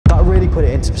put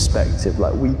it into perspective,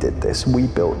 like we did this, we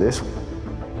built this.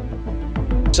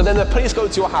 So then the police go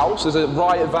to your house, there's a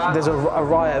riot van. There's a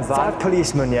riot van. 5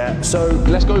 policemen, yeah. So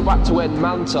let's go back to when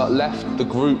Manta left the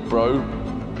group, bro.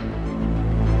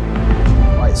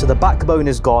 Right, so the backbone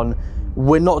is gone.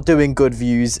 We're not doing good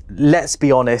views. Let's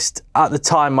be honest, at the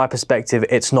time, my perspective,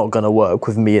 it's not gonna work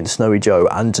with me and Snowy Joe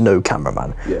and no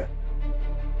cameraman. Yeah.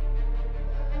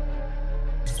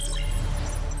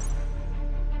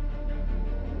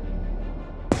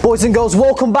 Boys and girls,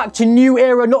 welcome back to New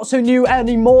Era, not so new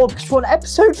anymore, because we're on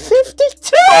episode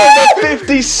 52! Oh, the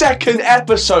 52nd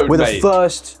episode, We're mate. the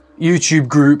first YouTube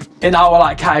group in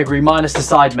our category, minus the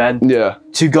Sidemen, yeah,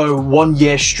 to go 1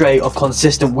 year straight of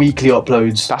consistent weekly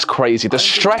uploads. That's crazy. The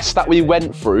stress that we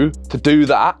went through to do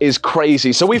that is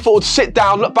crazy. So we thought we'd sit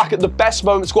down, look back at the best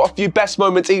moments, got a few best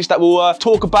moments each that we'll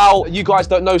talk about. You guys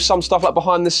don't know some stuff like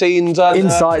behind the scenes.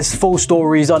 Insights, full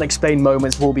stories, unexplained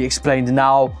moments will be explained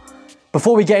now.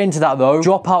 Before we get into that though,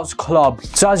 Dropouts Club.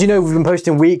 So as you know, we've been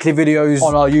posting weekly videos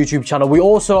on our YouTube channel. We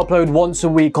also upload once a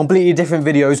week, completely different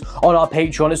videos on our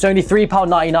Patreon. It's only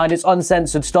 £3.99. It's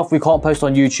uncensored stuff we can't post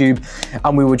on YouTube.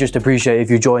 And we would just appreciate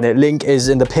if you join it. Link is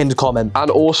in the pinned comment.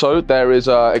 And also there is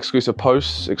exclusive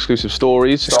posts, exclusive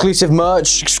stories. Exclusive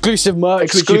merch,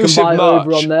 which you can buy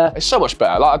over on there. It's so much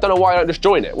better. Like, I don't know why I don't just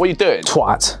join it. What are you doing?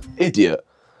 Twat. Idiot.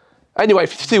 Anyway,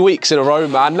 52 weeks in a row,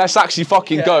 man. Let's actually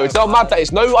fucking go. It's not mad that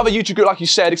it's no other YouTube group, like you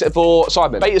said, except for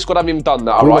Sidemen. Beta Squad haven't even done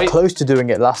that, all right? We were close to doing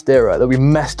it last era, that we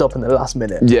messed up in the last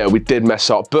minute. Yeah, we did mess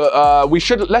up. But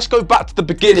let's go back to the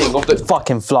beginning of the...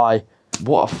 Fucking fly.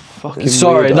 What a fucking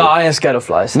Sorry, weirdo. no, I ain't scared of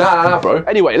flies. Nah, bro.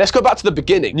 Anyway, let's go back to the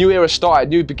beginning. New era started,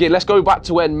 new begin. Let's go back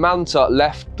to when Manta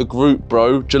left the group,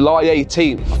 bro. July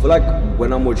 18th. I feel like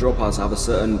when I'm with Dropouts, I have a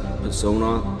certain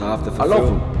persona that I have to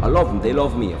fulfill. I love them. They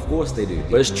love me. Of course they do.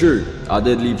 But it's true. I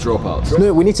did leave Dropouts.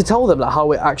 No, we need to tell them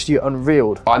how it actually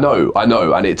unreeled. I know,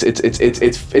 and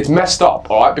it's messed up,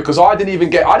 all right? Because he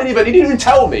didn't even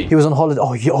tell me. He was on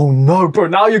holiday. Oh no, bro.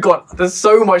 Now there's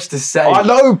so much to say. I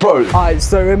know, bro. All right,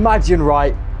 so imagine,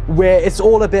 right, where it's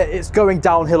going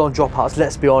downhill on Dropouts,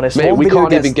 let's be honest. Mate, we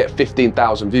can't even get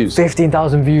 15,000 views.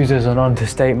 15,000 views is an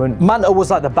understatement. Manta was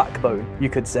like the backbone, you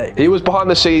could say. He was behind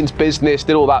the scenes, business,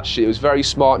 did all that shit. He was very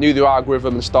smart, knew the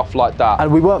algorithm and stuff like that.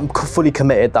 And we weren't fully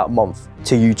committed that month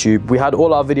to YouTube. We had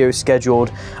all our videos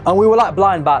scheduled, and we were like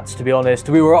blind bats, to be honest.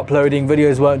 We were uploading,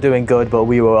 videos weren't doing good, but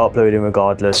we were uploading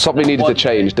regardless. Something needed to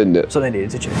change, didn't it? Something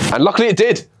needed to change. And luckily it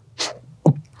did.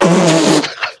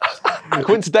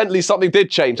 Coincidentally, something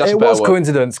did change. That's it was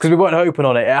coincidence, because we weren't hoping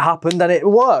on it. It happened and it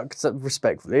worked, so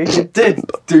respectfully. It did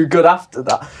do good after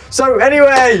that. So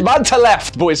anyway, Manta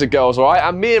left, boys and girls, all right?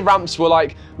 And me and Ramps were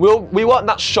like, we weren't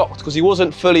that shocked, because he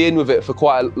wasn't fully in with it for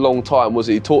quite a long time, was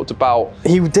he? He talked about...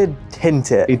 He did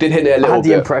hint it. He did hint it a little bit. I had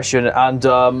the impression, and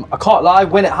I can't lie,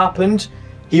 when it happened,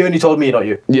 he only told me, not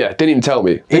you. Yeah, didn't even tell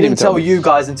me. He didn't tell you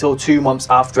guys until 2 months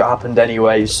after it happened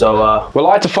anyway, so... Well,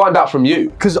 I had to find out from you.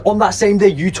 Because on that same day,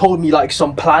 you told me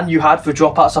some plan you had for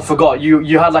Dropouts. I forgot.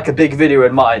 You had a big video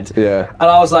in mind. Yeah. And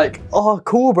I was like, oh,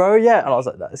 cool, bro, yeah. And I was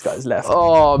like, this guy's left.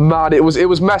 Oh, man, it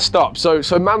was messed up. So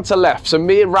Manta left. So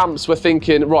me and Ramps were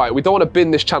thinking, right, we don't want to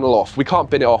bin this channel off. We can't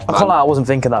bin it off, man. I can't lie, I wasn't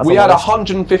thinking that. We had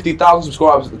 150,000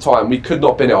 subscribers at the time. We could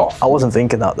not bin it off. I wasn't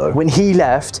thinking that, though. When he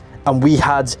left, and we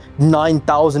had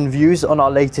 9,000 views on our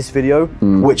latest video,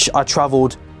 which I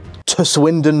travelled to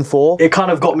Swindon for. It kind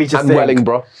of got me to think. And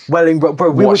Wellingborough, bro,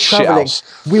 we were travelling.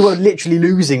 We were literally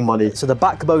losing money. So the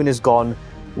backbone is gone.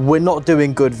 We're not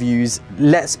doing good views.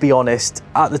 Let's be honest,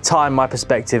 at the time, my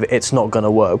perspective, it's not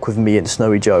gonna work with me and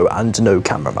Snowy Joe and no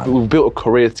cameraman. We built a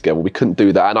career together, we couldn't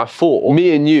do that. And I thought,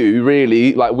 me and you,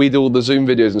 really, we did all the Zoom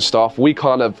videos and stuff, we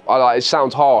kind of, it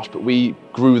sounds harsh, but we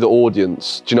grew the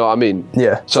audience. Do you know what I mean?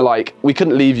 Yeah. So we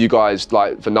couldn't leave you guys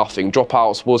for nothing.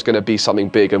 Dropouts was gonna be something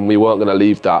big and we weren't gonna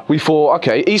leave that. We thought,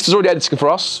 okay, Easter's already editing for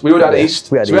us. We already had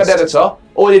East. We had an editor.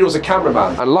 All we needed was a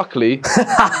cameraman. And luckily,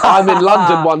 I'm in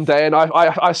London one day and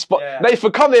I spot,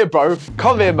 Nathan, come here, bro.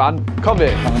 Come here, man. Come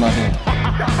here.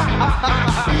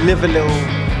 Live a little,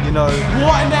 you know.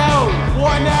 What now?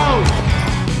 What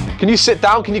now? Can you sit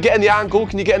down? Can you get in the angle?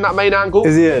 Can you get in that main angle?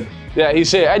 Is he in? Yeah,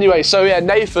 he's here. Anyway, so yeah,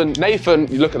 Nathan,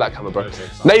 you look at that camera, bro.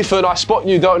 Nathan, I spot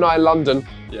you, don't I, in London?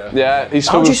 Yeah. He's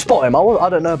How'd you spot him? I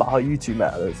don't know about how you two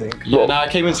met, I don't think. Yeah, no, I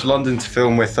came into London to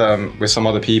film with some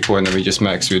other people, and then we just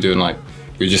met because we were doing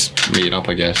we were just meeting up,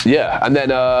 I guess. Yeah, and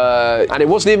then and it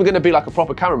wasn't even going to be a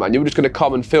proper cameraman. You were just going to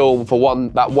come and film for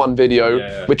that one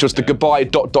video, which was the goodbye ...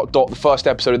 the first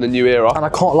episode in the new era. And I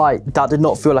can't lie, that did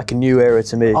not feel like a new era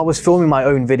to me. I was filming my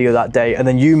own video that day, and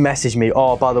then you messaged me,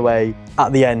 oh, by the way,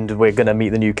 at the end, we're going to meet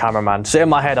the new cameraman. So in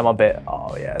my head, I'm a bit,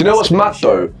 oh yeah. Do you know what's mad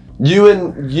though?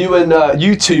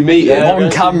 you two meeting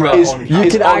on camera. You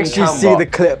can actually camera. see the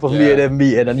clip of me and them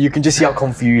meeting, and you can just see how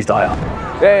confused I am.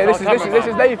 Yeah, this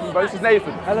is Nathan, bro. This is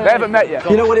Nathan. They haven't met yet.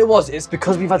 You know what it was? It's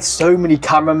because we've had so many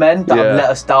cameramen that have let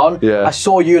us down. Yeah. I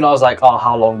saw you and I was like, oh,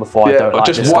 how long before I don't like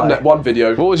just this guy? one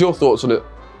video. What was your thoughts on it?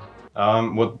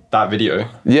 What, that video?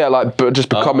 Yeah, like, but just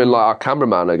becoming like our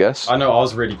cameraman, I guess. I know I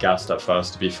was really gassed at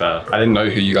first, to be fair. I didn't know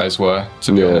who you guys were,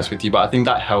 to be honest with you, but I think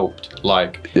that helped.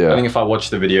 Like, I think if I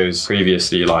watched the videos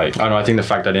previously, like, I don't know, I think the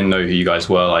fact I didn't know who you guys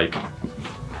were, like,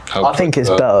 helped. I think it's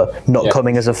better not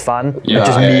coming as a fan, and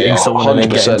just meeting someone and then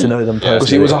getting to know them personally. Because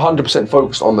he was 100%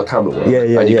 focused on the camera work,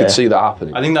 and you could see that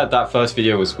happening. I think that first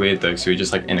video was weird though, so we were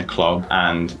just like in a club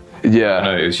and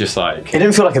no, it was just like... It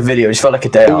didn't feel like a video, it just felt like a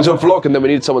day out. It was a vlog and then we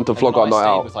needed someone to vlog our night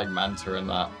out. with like Manta and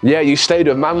that. Yeah, you stayed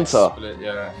with Manta.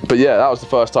 Yeah. But yeah, that was the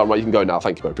first time. Right, you can go now.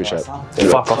 Thank you, bro. Appreciate it.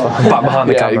 Fuck off. I'm back behind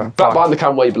the camera. Back behind the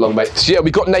camera where you belong, mate. So yeah,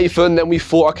 we got Nathan, then we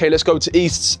thought, okay, let's go to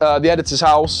East's, the editor's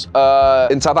house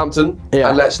in Southampton,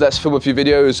 and let's film a few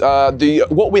videos.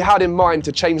 What we had in mind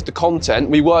to change the content,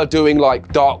 we were doing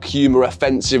like dark humor,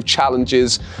 offensive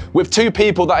challenges with two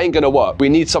people that ain't gonna work. We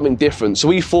need something different. So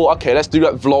we thought, okay, let's do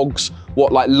like vlogs,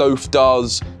 what like Loaf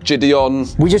does, Gideon.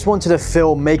 We just wanted to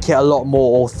film, make it a lot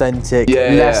more authentic,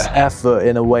 less effort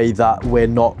in a way that we're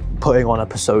not putting on a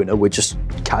persona, we're just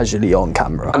casually on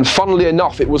camera. And funnily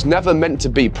enough, it was never meant to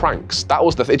be pranks. That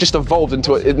was it just evolved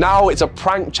into it. Now it's a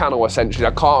prank channel essentially,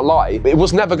 I can't lie. It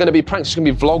was never gonna be pranks, it's gonna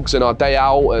be vlogs in our day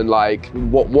out and like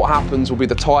what happens will be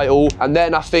the title. And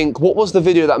then I think, what was the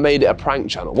video that made it a prank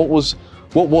channel? What was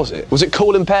it? Was it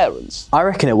Calling Parents? I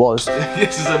reckon it was.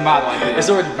 This is a mad idea. It's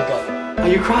already begun. Are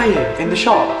you crying in the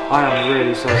shop? I am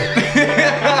really sorry.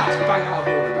 Bang out of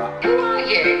order that. Who are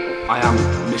you? I am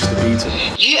Mr. Beaton.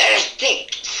 You're a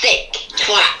sick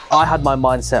twat. I had my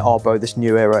mindset, oh bro, this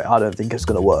new era, I don't think it's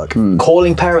gonna work.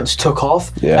 Calling Parents took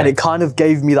off, and it kind of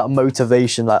gave me that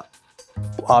motivation that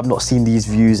I've not seen these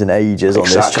views in ages on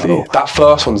this channel. That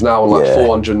first one's now on like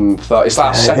 430. It's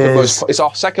like it's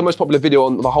our second most popular video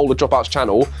on the whole of Dropouts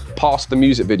channel, past the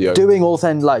music video. Doing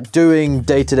doing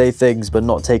day-to-day things but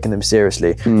not taking them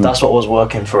seriously. That's what was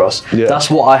working for us. That's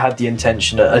what I had the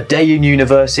intention. A day in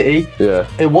university.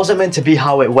 It wasn't meant to be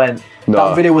how it went.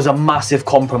 That video was a massive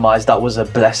compromise. That was a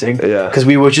blessing. Because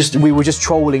we were just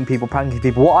trolling people, pranking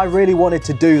people. What I really wanted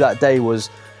to do that day was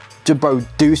to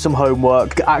do some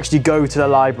homework, actually go to the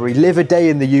library, live a day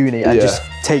in the uni and just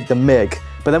take the mig.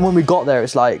 But then when we got there,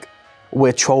 it's like,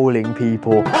 we're trolling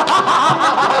people.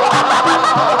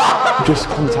 Just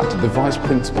contacted the vice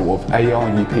principal of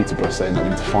ARU Peterborough saying I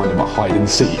need to find him at hide and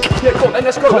seek. Yeah, go on, then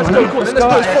let's go, let's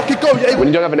fucking go, yeah. When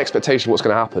you don't have an expectation of what's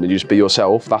going to happen and you just be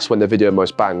yourself, that's when the video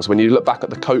most bangs. When you look back at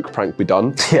the Coke prank we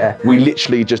done, we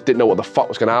literally just didn't know what the fuck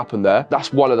was going to happen there.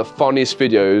 That's one of the funniest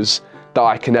videos that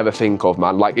I can ever think of,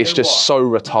 man. Like, it's just so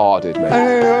retarded,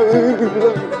 man.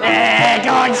 Go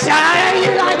on, son.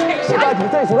 You like it, son.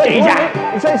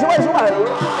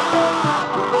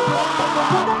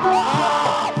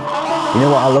 You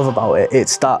know what I love about it?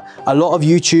 It's that a lot of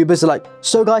YouTubers are like,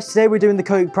 so guys, today we're doing the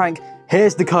Coke prank.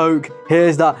 Here's the Coke,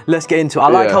 here's that, let's get into it. I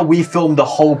like how we filmed the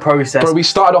whole process. Bro, we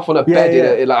started off on a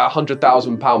bed in like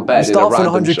 £100,000 bed. We start off on a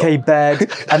 100k bed,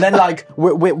 and then like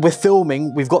we're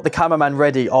filming, we've got the cameraman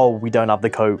ready. Oh, we don't have the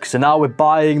Coke. So now we're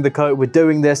buying the Coke, we're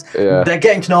doing this. They're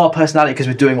getting to know our personality because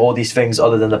we're doing all these things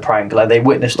other than the prank. Like, they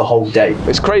witnessed the whole day.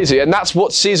 It's crazy, and that's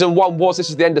what season 1 was. This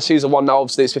is the end of season 1 now.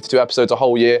 Obviously, it's 52 episodes a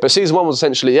whole year. But season 1 was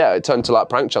essentially, it turned to like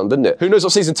prank channel, didn't it? Who knows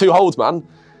what season 2 holds, man?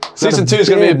 Season 2 is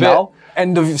going to be a bit... Now.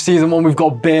 End of season 1, we've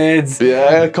got beards.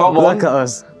 Yeah, come on. Look at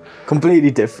us. Completely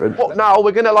different. Now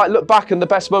we're gonna like look back in the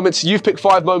best moments. You've picked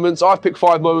 5 moments, I've picked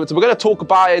 5 moments, and we're gonna talk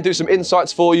about it and do some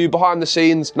insights for you behind the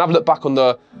scenes and have a look back on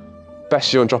the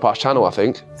best year on Dropouts channel, I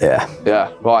think.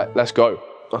 Yeah, right, let's go.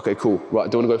 Okay, cool.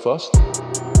 Right, do you wanna go first?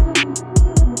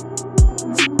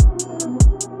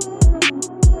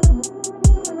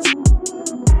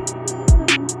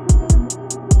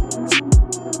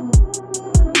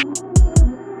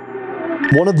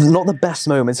 One of not the best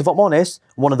moments, if I'm honest,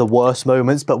 one of the worst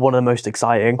moments, but one of the most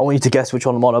exciting. I want you to guess which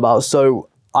one I'm on about. So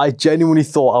I genuinely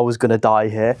thought I was gonna die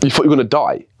here. You thought you were gonna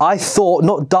die? I thought,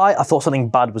 not die, I thought something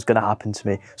bad was gonna happen to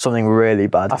me. Something really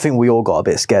bad. I think we all got a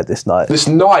bit scared this night. This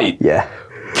night? Yeah.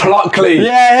 Pluckley!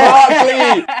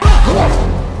 Yeah!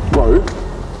 Pluckley!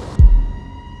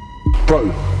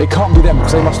 Bro, it can't be them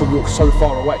because they must have walked so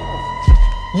far away.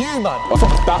 You, man!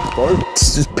 Fuck that, bro.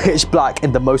 This is pitch black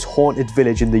in the most haunted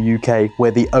village in the UK.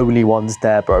 We're the only ones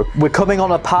there, bro. We're coming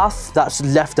on a path that's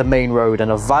left a main road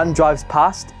and a van drives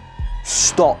past,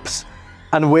 stops,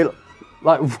 and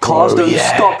Like cars don't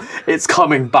stop, it's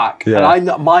coming back. Yeah.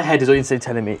 And my head is instantly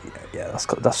telling me, yeah,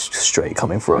 that's straight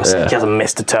coming for us. Yeah. He hasn't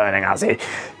missed a turning, has he?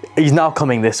 He's now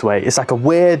coming this way. It's like a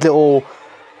weird little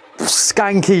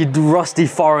skanky, rusty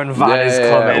foreign van is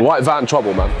coming. White van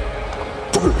trouble, man.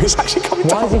 Bro, he's actually coming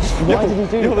down. Why did he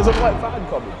do that? There's a white van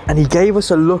coming. And he gave us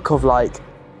a look of like,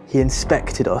 he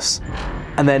inspected us.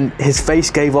 And then his face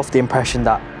gave off the impression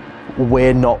that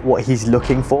we're not what he's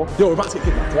looking for. Yo, we're about to get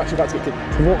kidnapped. We're actually about to get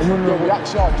kidnapped. Yo, we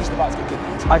actually are just about to get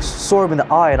kidnapped. I saw him in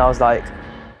the eye and I was like,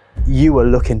 you were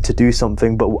looking to do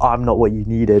something, but I'm not what you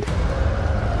needed.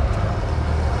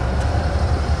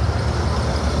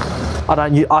 And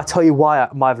I tell you why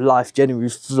my life genuinely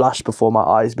flashed before my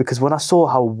eyes, because when I saw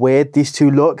how weird these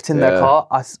two looked in their car,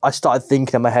 I started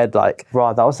thinking in my head like,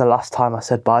 right, that was the last time I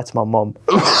said bye to my mum.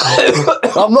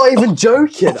 I'm not even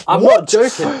joking. I'm not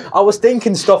joking. I was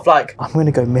thinking stuff like, I'm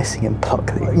gonna go missing and pluck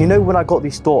these. You know, when I got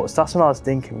these thoughts, that's when I was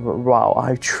thinking, wow,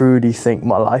 I truly think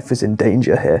my life is in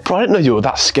danger here. Bro, I didn't know you were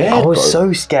that scared, I was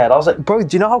so scared. I was like, bro,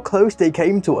 do you know how close they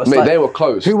came to us? Mate, like, they were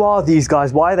close. Who are these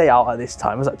guys? Why are they out at this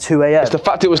time? It was like 2 a.m. It's the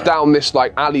fact it was down this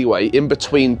like alleyway in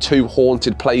between two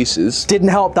haunted places. Didn't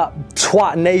help that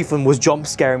twat Nathan was jump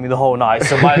scaring me the whole night,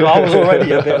 so I was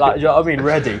already a bit like, you know what I mean,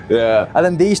 ready. Yeah. And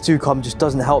then these two come just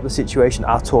doesn't help the situation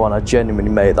at all, and I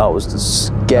genuinely, mate, that was the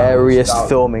scariest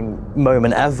filming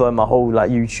moment ever in my whole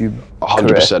like YouTube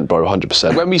 100%, bro,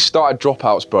 100%. When we started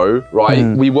Dropouts, bro,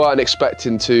 right, we weren't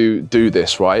expecting to do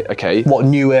this, right? Okay. What,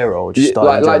 new era or just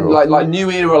like new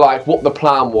era, like what the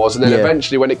plan was, and then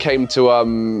eventually when it came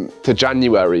to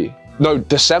January, no,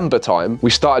 December time, we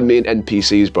started meeting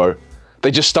NPCs, bro. They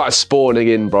just started spawning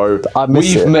in, bro.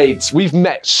 We've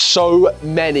met so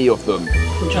many of them.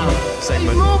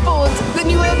 You're more bored than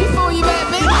you were before you met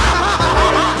me.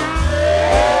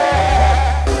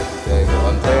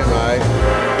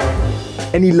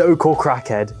 Any local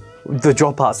crackhead, the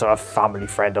Dropouts are a family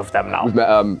friend of them now. We've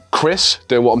met Chris,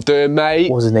 doing what I'm doing, mate.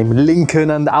 What was his name?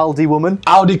 Lincoln and the Aldi woman?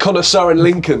 Aldi connoisseur and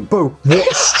Lincoln. Bro,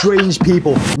 what strange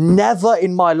people. Never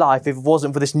in my life, if it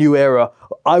wasn't for this new era,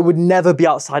 I would never be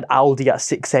outside Aldi at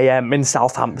 6 a.m. in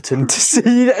Southampton to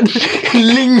see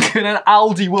Lincoln and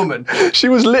Aldi woman. She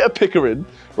was litter pickering,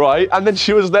 right? And then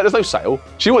she was there. There's no sale.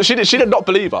 She did not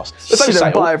believe us. There's no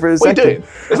sale. Buy for a what are you doing?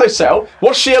 There's no sale.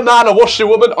 Was she a man or was she a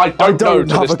woman? I don't know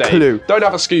to this day. Clue. Don't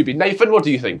have a Scooby. Nathan, what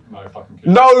do you think? No fucking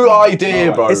clue. No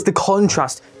idea, bro. It's the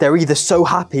contrast. They're either so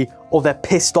happy or they're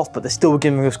pissed off, but they're still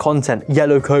giving us content.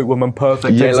 Yellow coat woman,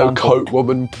 perfect Yellow example. coat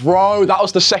woman, bro. That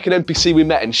was the second NPC we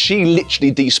met, and she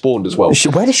literally despawned as well.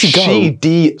 Where did she go? She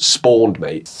despawned,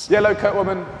 mate. Yellow coat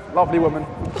woman, lovely woman.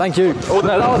 Thank you. Oh,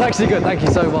 no, that was actually good. Thank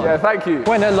you so much. Yeah, thank you.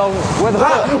 Went along.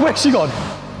 Where's she gone?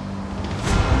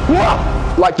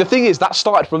 What? Like, the thing is, that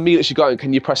started from me literally going,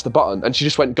 can you press the button? And she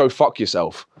just went, go fuck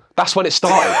yourself. That's when it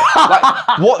started.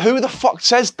 Like, what? Who the fuck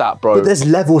says that, bro? But there's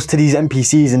levels to these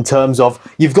NPCs in terms of,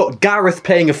 you've got Gareth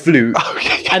playing a flute,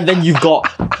 and then you're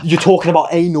talking about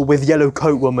anal with yellow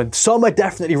coat woman. Some are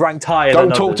definitely ranked higher than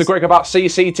Don't talk others. to Greg about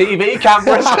CCTV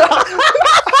cameras.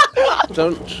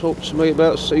 Don't talk to me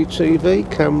about CCTV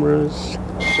cameras.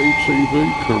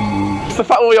 CCTV cameras. It's the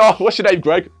fact we are. What's your name,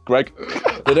 Greg? Greg.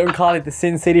 They don't call it the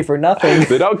Sin City for nothing.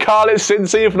 They don't call it Sin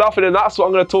City for nothing, and that's what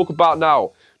I'm going to talk about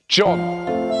now.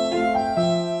 John.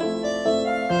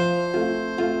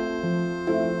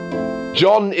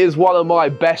 John is one of my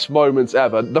best moments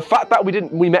ever. The fact that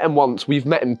we met him once, we've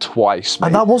met him twice, mate.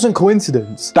 And that wasn't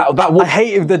coincidence. That was... I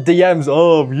hated the DMs.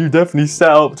 Oh, you definitely set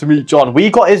up to meet John. We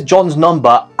got John's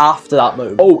number after that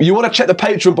moment. Oh, you want to check the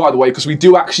Patreon, by the way, because we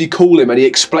do actually call him and he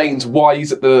explains why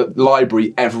he's at the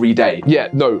library every day. Yeah,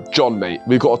 no, John, mate.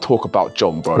 We've got to talk about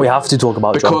John, bro. We have to talk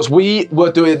about John. Because we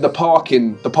were doing the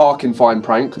parking fine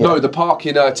prank. Yeah. No, the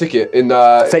parking ticket in...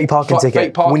 fake parking ticket.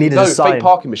 Fake parking. We needed a sign. Fake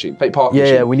parking machine. Fake parking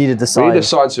machine. Yeah, we needed the sign. We needed a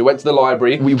sign, so we went to the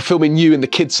library. We were filming you in the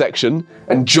kids section,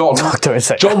 and John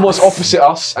was opposite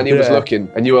us, and he was looking,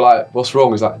 and you were like, "What's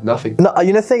wrong?" He's like, "Nothing." No,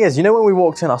 you know the thing is, you know when we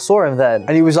walked in, I saw him then,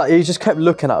 and he was like, he just kept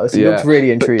looking at us. He looked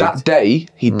really intrigued. But that day,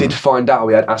 he did find out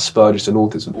we had Asperger's and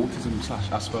autism.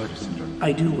 Autism/Asperger's syndrome.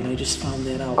 I do, and I just found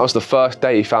that out. That was the first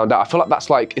day he found out. I feel like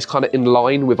that's like, it's kind of in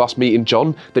line with us meeting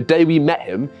John. The day we met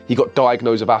him, he got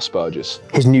diagnosed with Asperger's.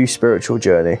 His new spiritual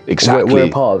journey. Exactly. We're a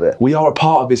part of it. We are a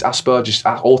part of his Asperger's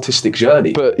autistic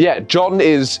journey. But yeah, John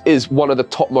is one of the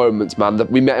top moments, man. That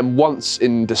we met him once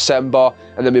in December,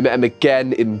 and then we met him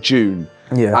again in June.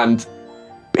 Yeah. And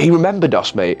he remembered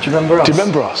us, mate. Do you remember us? Do you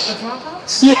remember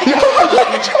us? Yeah.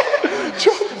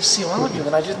 to see one of you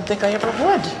that I didn't think I ever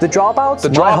would. The Dropouts? The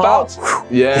Dropouts?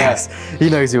 Yeah. Yes, he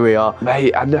knows who we are.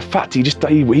 Mate, and the fact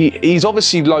he's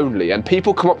obviously lonely, and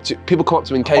people come up to him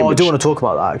in Cambridge. Oh, I do want to talk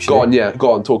about that, actually. Go on, yeah,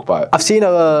 go on, talk about it. I've seen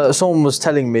someone was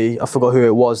telling me, I forgot who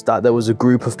it was, that there was a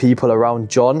group of people around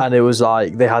John, and it was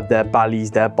like, they had their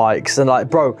ballies, their bikes, and like,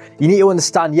 bro, you need to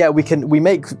understand, yeah, we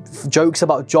make jokes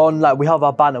about John, like we have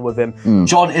our banter with him.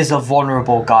 John is a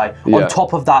vulnerable guy. On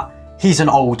top of that, he's an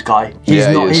old guy.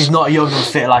 He's not young and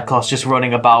fit like us, just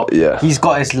running about. Yeah. He's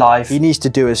got his life. He needs to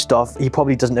do his stuff. He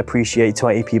probably doesn't appreciate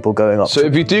 20 people going up. So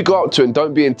if you do go up to him,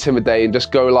 don't be intimidating.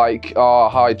 Just go like, oh,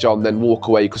 hi, John, then walk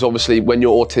away. Because obviously when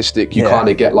you're autistic, you kind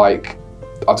of get like,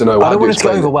 I don't know. I don't want him to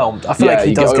get overwhelmed. I feel like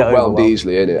he does get overwhelmed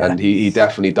easily, innit? Yeah. And he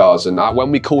definitely does. And when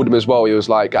we called him as well, he was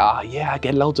like, yeah, I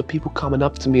get loads of people coming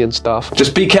up to me and stuff.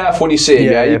 Just be careful when you see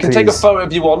him, yeah? You can take a photo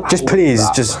if you want. Just please,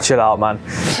 just chill out, man.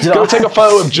 Go take a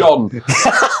photo of John.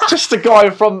 Just a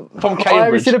guy from Cambridge.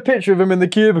 Have you seen a picture of him in the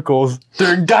cubicles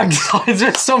doing gang signs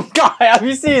with some guy? Have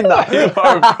you seen that?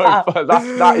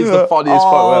 That is the funniest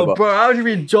photo ever. Bro, how do you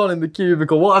mean John in the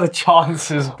cubicle? What are the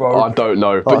chances, bro? I don't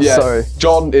know. But yeah,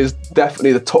 John is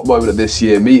definitely the top moment of this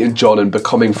year, meeting John and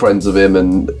becoming friends with him,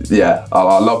 and yeah,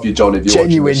 I love you, John, if you're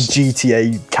genuine watching this.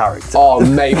 GTA character. Oh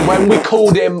mate, when we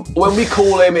call him,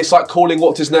 it's like calling,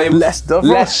 what's his name? Lester on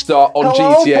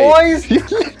Hello, GTA.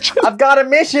 Boys. I've got a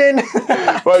mission.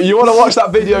 Right, you want to watch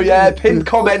that video, yeah? Pin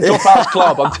comment Dropouts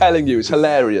Club. I'm telling you, it's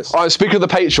hilarious. All right, speaking of the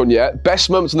Patreon, yeah, best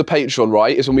moments on the Patreon,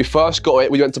 right, is when we first got it.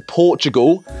 We went to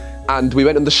Portugal, and we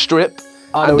went on the strip.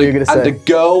 I know what you're gonna say. And the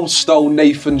girl stole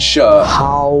Nathan's shirt.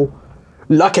 How?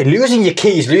 Okay, losing your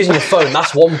keys, losing your phone,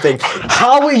 that's one thing.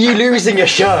 How are you losing your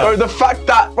shirt? Bro, the fact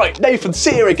that, right, Nathan,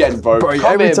 see her again, bro.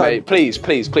 Come here, mate, please.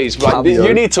 Right,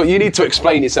 you need to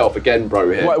explain yourself again, bro,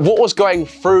 here. Right, what was going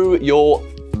through your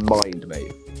mind,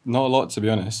 mate? Not a lot, to be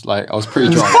honest. Like, I was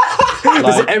pretty drunk.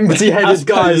 This empty-headed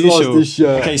guy has lost his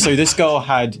shirt. Okay, so this girl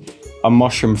had a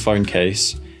mushroom phone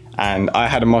case, and I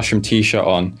had a mushroom t-shirt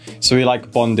on. So we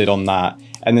like bonded on that.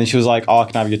 And then she was like, oh,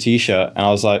 can I have your t-shirt? And I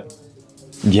was like,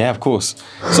 yeah, of course.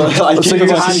 So I gave her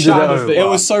my t-shirt. It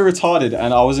was so retarded,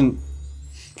 and I wasn't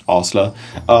arsler.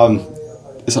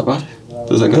 Is that bad?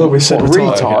 Does that go? No, we said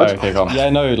retard. Okay, come.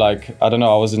 Yeah, no, like I don't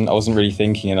know. I wasn't really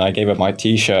thinking, and I gave her my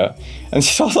t-shirt, and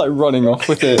she was like running off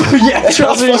with it. Yeah,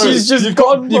 trust me, she's just you've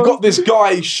got this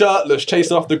guy shirtless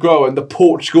chasing after the girl in the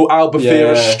Portugal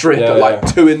Albufeira strip at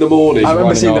like 2 in the morning. I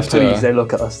remember seeing the police. They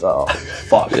look at us like, oh,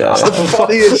 fuck. Yeah. That's the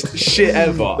funniest shit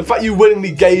ever. The fact you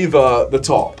willingly gave her the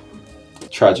top.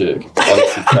 Tragic.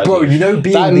 Honestly, tragic. Bro, you know,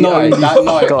 being that night. Oh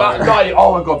my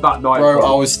god, that night. Bro,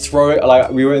 I was throwing,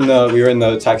 like we were in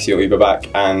the taxi or Uber back,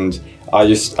 and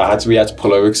we had to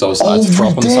pull over because I had to throw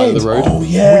up on the side of the road. Oh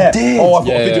yeah, we did. Oh, I've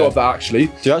got a video of that actually.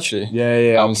 Do you actually?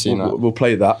 Yeah. I haven't seen that. We'll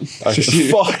play that. For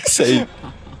fuck's sake.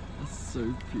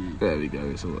 So cute. There we go.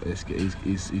 He's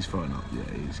throwing up. Yeah,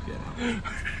 he's getting up.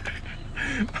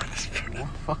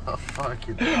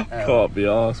 Fucking can't be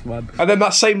arsed, man. And then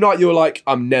that same night you were like,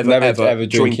 I'm never ever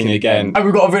drinking again. And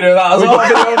we've got a video of that as well. We've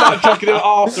got a video of that drinking it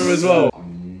after as well.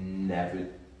 I'm never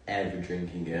ever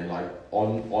drinking again. Like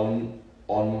on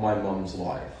my mum's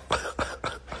life.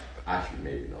 Actually,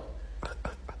 maybe not.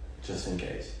 Just in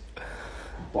case.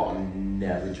 But I'm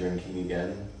never drinking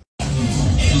again.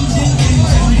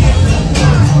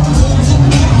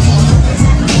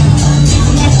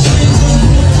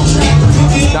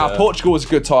 Now, Portugal was a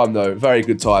good time though, very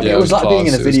good time. Yeah, it was like being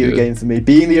in a video game for me.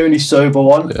 Being the only sober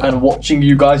one and watching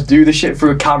you guys do the shit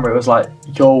through a camera, it was like,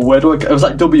 yo, where do I go? It was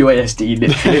like WASD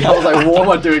literally. I was like, what am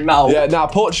I doing now? Yeah, now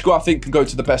Portugal I think can go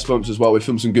to the best moments as well. We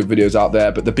filmed some good videos out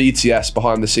there, but the BTS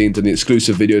behind the scenes and the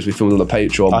exclusive videos we filmed on the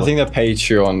Patreon. I think the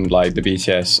Patreon, like the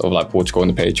BTS of like Portugal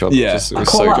and the Patreon, yeah, it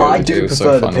was so good. I do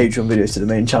prefer the Patreon videos to the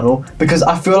main channel because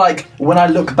I feel like when I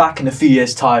look back in a few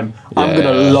years' time, I'm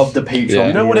gonna love the Patreon.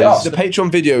 You know what it is? The Patreon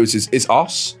videos is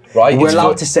us. Right, we're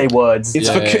allowed to say words. It's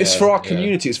for our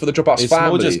community. It's for the Dropouts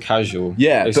family. It's more just casual.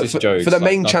 Yeah, it's but just jokes, for the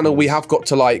main channel, we have got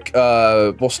to like,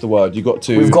 what's the word?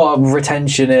 We've got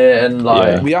retention it and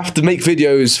like we have to make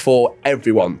videos for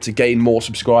everyone to gain more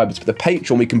subscribers. But the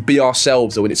Patreon, we can be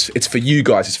ourselves. Though, and it's for you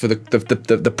guys. It's for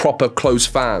the proper close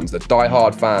fans, the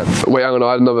die-hard fans. Wait, hang on.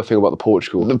 I had another thing about the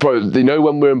Portugal. Bro, you know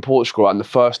when we're in Portugal and the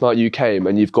first night you came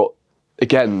and you've got.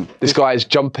 Again, this guy is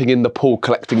jumping in the pool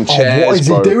collecting chairs. What is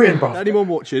he doing, bro? Anyone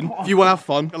watching, if you want to have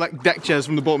fun, collect deck chairs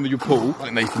from the bottom of your pool,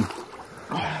 like Nathan.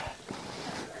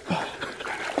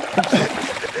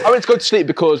 I went to go to sleep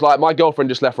because like my girlfriend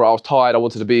just left. Right, I was tired. I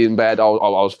wanted to be in bed. I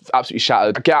was absolutely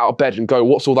shattered. I get out of bed and go,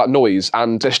 what's all that noise?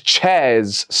 And there's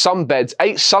chairs, sunbeds,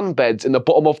 8 sunbeds in the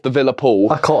bottom of the villa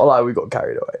pool. I can't lie, we got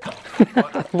carried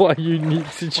away. What a unique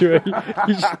situation.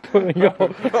 You're just putting up.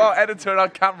 Our editor and our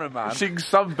cameraman shooting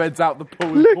sunbeds out the pool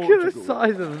in Look Portugal. at the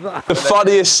size of that. The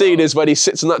funniest scene is when he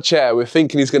sits in that chair. We're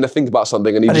thinking he's going to think about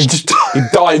something, and he just he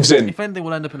dives in. If anything,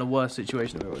 we'll end up in a worse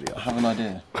situation than we already are. I have an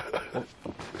idea.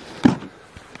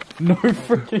 No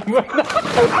freaking way.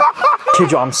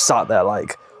 Kid you, I'm sat there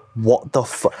like, what the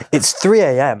fuck? It's 3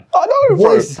 AM. I know, bro.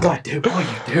 What is this guy doing? What are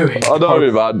you doing? I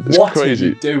know, man. It's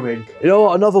crazy. What are you doing? You know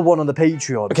what? Another one on the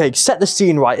Patreon. Okay, set the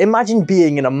scene right. Imagine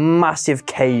being in a massive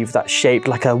cave that's shaped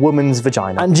like a woman's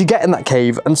vagina. And you get in that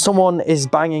cave and someone is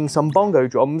banging some bongo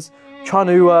drums trying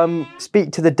to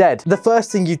speak to the dead. The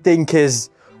first thing you think is,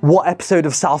 what episode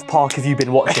of South Park have you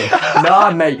been watching?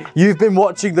 Nah, mate, you've been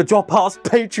watching the Dropouts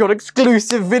Patreon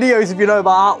exclusive videos if you know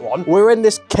about that one. We're in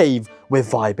this cave, we're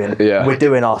vibing, we're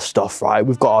doing our stuff, right?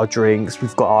 We've got our drinks,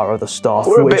 we've got our other stuff.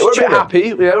 We're a bit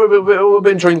happy, yeah, we've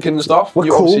been drinking and stuff. We're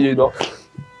cool. Obviously, you're not.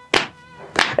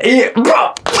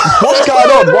 What's going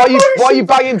on? Why are you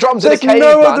banging drums in a cave, There's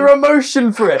no other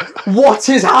emotion for it. What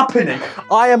is happening?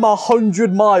 I am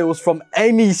 100 miles from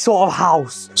any sort of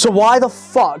house. So why the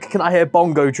fuck can I hear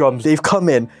bongo drums? They've come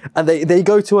in and they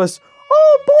go to us,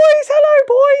 oh boys, hello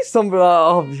boys. Something like,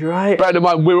 oh, you right? Bear in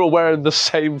mind, we're all wearing the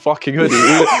same fucking hoodie.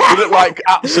 We look like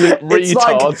absolute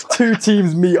retards. It's like 2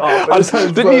 teams meet up.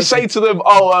 Didn't you say to them,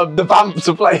 oh, the Vamps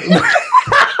are playing?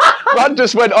 Man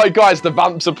just went, oh guys, the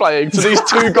Vamps are playing. To these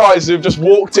 2 guys who've just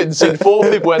walked in, seen 4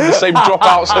 people wearing the same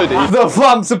Dropouts hoodie. The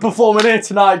Vamps are performing here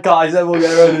tonight, guys. Everyone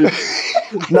get ready.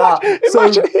 Nah,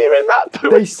 imagine hearing that.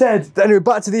 They said, anyway,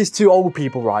 back to these 2 old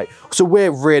people, right? So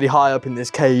we're really high up in this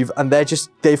cave and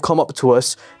they've come up to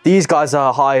us. These guys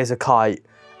are high as a kite.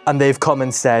 And they've come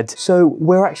and said, so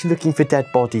we're actually looking for dead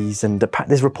bodies and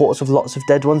there's reports of lots of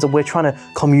dead ones and we're trying to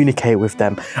communicate with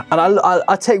them. And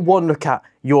I take one look at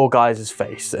your guys'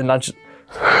 face and I just...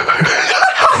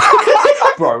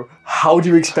 Bro, how do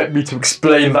you expect me to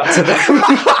explain that to them?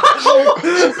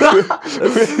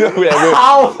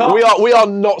 we are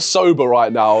not sober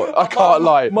right now. I can't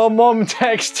lie. My mom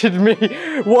texted me,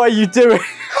 what are you doing?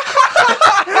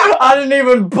 I didn't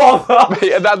even bother.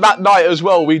 Mate, and that night as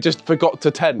well, we just forgot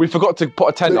to tent. We forgot to put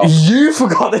a tent up. You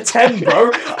forgot the tent, bro.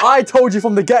 I told you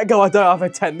from the get-go I don't have a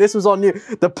tent. This was on you.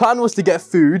 The plan was to get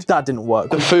food. That didn't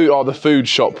work. The food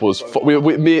shop was. Who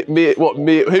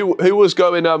was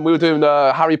going? We were doing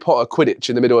Harry Potter Quidditch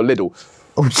in the middle of Lidl.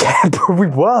 Oh yeah, bro, we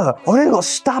were. I nearly got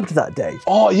stabbed that day.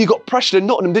 Oh, you got pressured in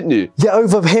Nottingham, didn't you? Yeah,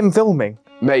 over him filming.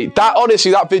 Mate, honestly,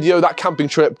 that video, that camping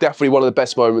trip, definitely one of the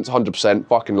best moments, 100%.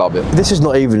 Fucking love it. This is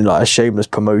not even like a shameless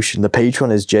promotion. The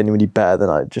Patreon is genuinely better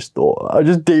than I just thought. I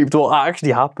just deeped what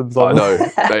actually happens. I know.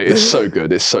 Mate, it's so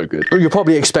good. It's so good. You're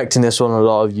probably expecting this one, a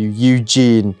lot of you.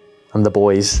 Eugene and the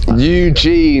boys.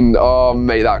 Eugene, oh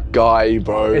mate, that guy,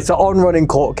 bro. It's an on-running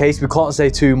court case. We can't say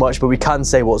too much, but we can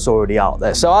say what's already out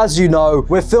there. So as you know,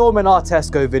 we're filming our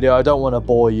Tesco video. I don't want to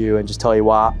bore you and just tell you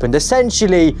what happened.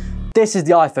 Essentially, this is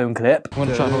the iPhone clip. I want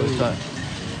to try and hold this tight.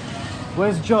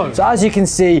 Where's Joe? So as you can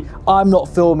see, I'm not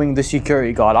filming the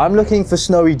security guard. I'm looking for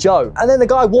Snowy Joe. And then the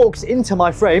guy walks into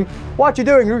my frame. What you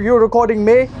doing? You're recording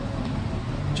me?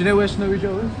 Do you know where Snowy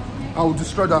Joe is? I will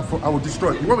destroy that. I will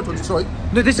destroy it. You want me to destroy it?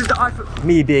 No, this is the iPhone.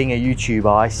 Me being a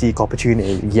YouTuber, I seek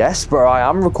opportunity. Yes, bro, I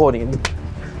am recording it.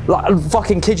 Like,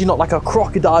 fucking kid you not, like a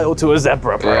crocodile to a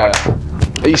zebra, bro. Yeah.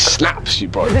 He snaps you,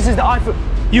 bro. This is the iPhone.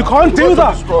 You can't do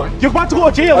that. You're about to go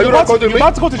to jail. You're about to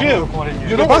go to jail.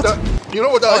 You know what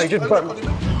that is? Give me my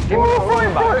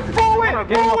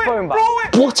phone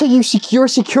back. What are you You're a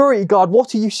security guard.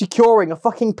 What are you securing? A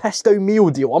fucking pesto meal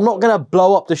deal. I'm not gonna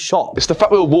blow up the shop. It's the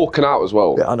fact we were walking out as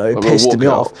well. Yeah, I know, it pissed me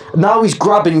off. Now he's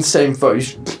grabbing the same phone.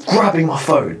 He's grabbing my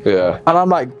phone. Yeah. And I'm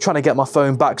like trying to get my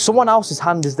phone back. Someone else's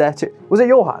hand is there too. Was it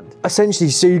your hand? Essentially,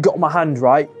 so you got my hand,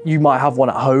 right? You might have one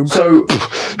at home. So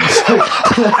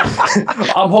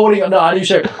I'm holding I'm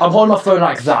holding my phone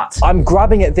like that. I'm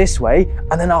grabbing it this way,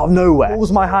 and then out of nowhere,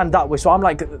 pulls my hand that way. So I'm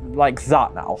like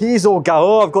that now. He's all go,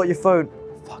 oh, I've got your phone.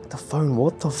 Fuck the phone,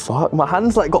 what the fuck? My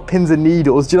hand's like got pins and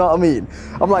needles, do you know what I mean?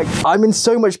 I'm like, I'm in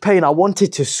so much pain, I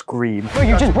wanted to scream. Bro,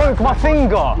 you just broke my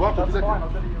finger.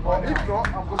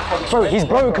 Bro, he's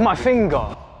broke my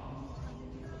finger.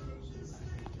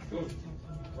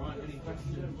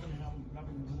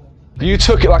 You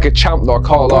took it like a champ though, I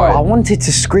can't lie. I wanted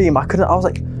to scream, I couldn't, I was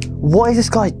like, what has this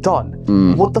guy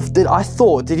done? What the, I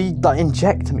thought, did he like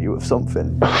inject me with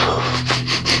something?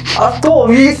 I thought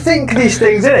you think these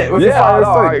things, innit? With Yeah, your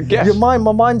I phone. guess. My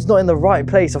mind's not in the right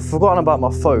place. I've forgotten about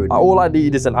my phone. All I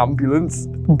need is an ambulance.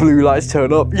 Blue lights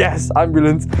turn up. Yes,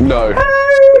 ambulance. No.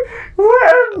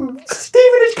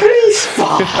 Stephen is police.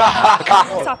 Fuck.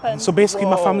 What's happened? So basically,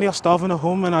 my family are starving at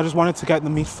home, and I just wanted to get the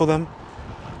meat for them.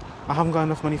 I haven't got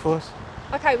enough money for us.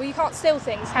 Okay, well you can't steal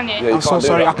things, can you? Yeah, I'm so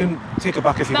sorry. I can take it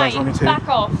back if you guys want me to. Back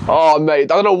off. Oh, mate,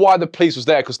 I don't know why the police was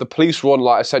there, because the police were on,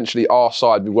 like, essentially our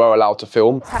side. We were allowed to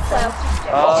film.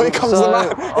 Oh, here comes the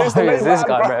man. Here's the main this man,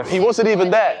 guy, bro. bro. He wasn't even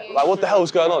there. Like, what the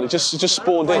hell's going on? He just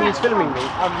spawned in. He's filming me.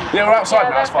 Yeah, we're outside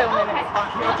now. It's fine.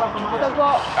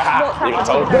 What's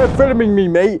happening? They're filming me,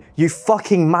 mate. You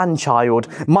fucking man-child.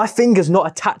 My finger's not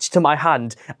attached to my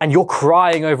hand, and you're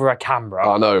crying over a camera.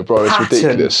 I know, bro. It's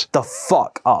ridiculous. The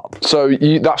fuck up. So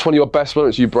that's one of your best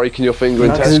moments, you breaking your finger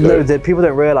in Tesco? No, people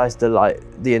don't realise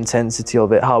the intensity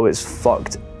of it, how it's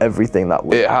fucked everything that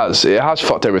way. It has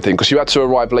fucked everything, because you had to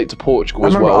arrive late to Portugal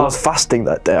as I well. I was fasting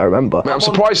that day, I remember. Man, I'm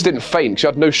surprised you didn't faint, because you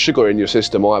had no sugar in your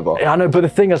system either. Yeah, I know, but the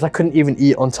thing is, I couldn't even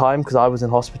eat on time because I was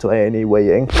in hospital A&E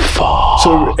waiting.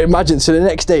 So imagine, so the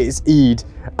next day it's Eid,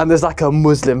 and there's like a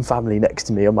Muslim family next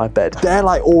to me on my bed.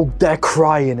 They're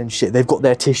crying and shit. They've got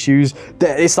their tissues.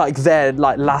 It's like their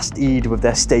last Eid with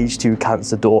their stage 2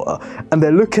 cancer daughter, and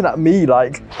they're looking at me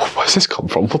like, where's this come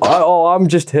from? I'm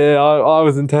just here. I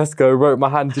was in Tesco, wrote my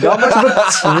hand. You know how much of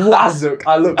a twazzook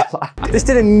I look like? This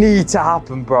didn't need to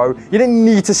happen, bro. You didn't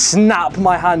need to snap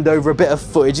my hand over a bit of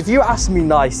footage. If you asked me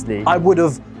nicely, I would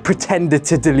have pretended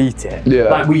to delete it. Yeah,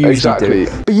 like we usually exactly.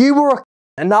 do. But you were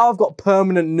and now I've got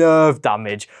permanent nerve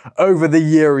damage over the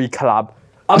Yuri collab.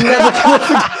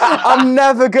 I'm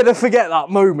never gonna forget that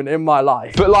moment in my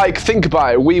life. But like, think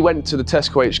about it. We went to the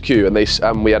Tesco HQ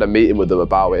and we had a meeting with them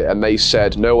about it, and they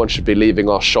said no one should be leaving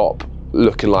our shop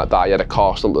looking like that. He had a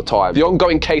cast on at the time. The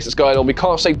ongoing case that's going on, we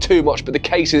can't say too much, but the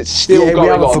case is still going on. We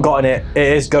haven't forgotten it.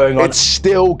 It is going on. It's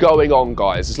still going on,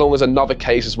 guys. As long as another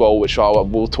case as well, which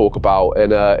we'll talk about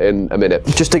in a minute.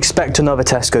 Just expect another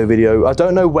Tesco video. I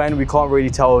don't know when, we can't really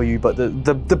tell you, but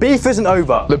the beef isn't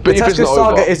over. The Tesco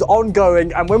saga is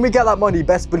ongoing, and when we get that money,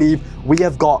 best believe we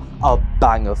have got a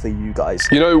banger for you guys.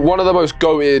 You know, one of the most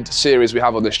goated series we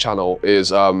have on this channel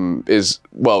is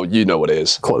well, you know what it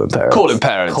is. Calling parents. Calling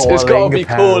parents. It's got to be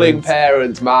calling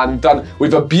parents, man.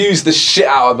 We've abused the shit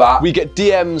out of that. We get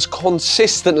DMs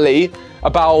consistently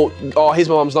about, oh, here's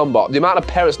my mum's number. The amount of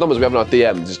parents' numbers we have in our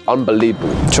DMs is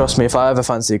unbelievable. Trust me, if I ever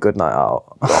fancy a good night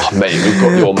out. Oh, mate, we've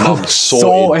got your mum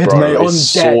sorted, bro. Mate, on deck.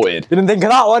 Sorted. You didn't think of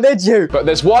that one, did you? But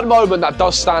there's one moment that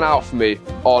does stand out for me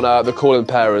on the Calling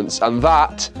Parents, and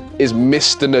that is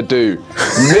Mr. Nadu.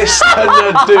 Mr.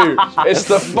 Nadu. It's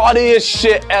the funniest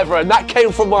shit ever, and that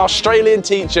came from my Australian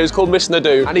teacher who's called Mr.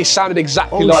 Nadu, and he sounded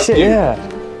exactly like you.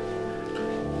 Yeah.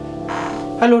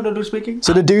 Hello, Nadu speaking.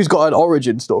 So the dude's got an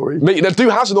origin story. Mate, the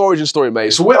dude has an origin story,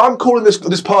 mate. So I'm calling this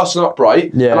person up,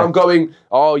 right? Yeah. And I'm going,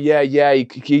 oh yeah,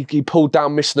 he pulled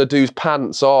down Mr. Nadu's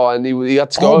pants, and he had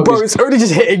to go. Oh, bro, it's only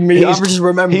just hitting me. I'm just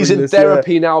remembering. He's in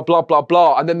therapy now, blah blah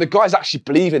blah. And then the guy's actually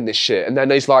believing this shit, and then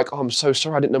he's like, oh, I'm so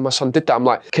sorry, I didn't know my son did that. I'm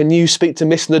like, can you speak to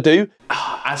Mr. Nadu?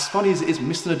 As funny as it is,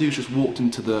 Mr. Nadu's just walked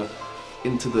into the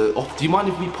off. Do you mind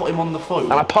if we put him on the phone?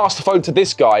 And I pass the phone to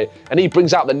this guy, and he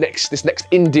brings out this next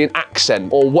Indian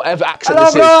accent, or whatever accent Hello,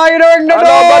 this is. bro, how you doing?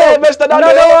 Hello, buddy, Mr. Nadu.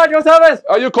 Nadu, what your service?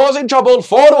 Are you causing trouble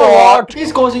for what?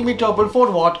 He's causing me trouble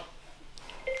for what?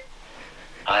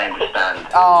 I understand.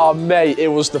 Oh, mate, it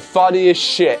was the funniest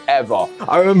shit ever.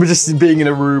 I remember just being in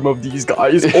a room of these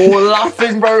guys, all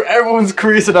laughing, bro. Everyone's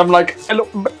creasing. I'm like, hello,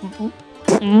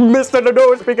 Mr.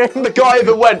 Nadu speaking. The guy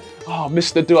even went, oh,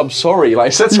 Mr. Nadu, I'm sorry.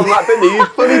 Like, said something like that, didn't he? He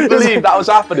fully believed that was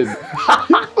happening.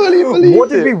 Fully believed What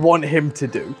did we want him to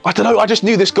do? I don't know. I just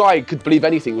knew this guy could believe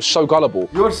anything. He was so gullible.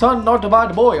 Your son, not a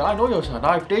bad boy. I know your son.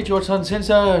 I've dated your son since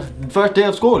first day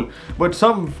of school. But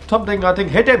something, I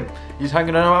think, hit him. He's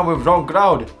hanging around with wrong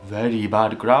crowd. Very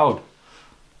bad crowd.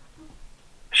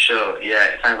 Sure, yeah,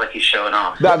 it sounds like he's showing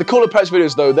off. Now, the Calling Parents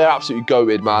videos, though, they're absolutely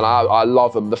goated, man. I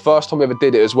love them. The first time we ever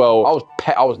did it as well,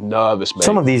 I was nervous, mate.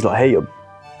 Some of these hate them.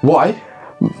 Why?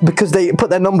 Because they put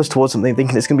their numbers towards something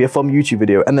thinking it's going to be a fun YouTube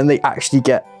video, and then they actually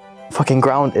get fucking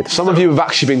grounded. Some of you have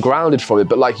actually been grounded from it,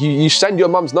 but like you send your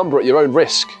mum's number at your own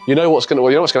risk. You know what's gonna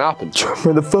happen.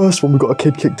 For the first one, we got a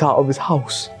kid kicked out of his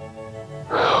house.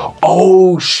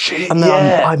 Oh shit! And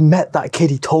then I met that kid.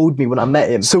 He told me when I met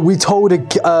him. So we told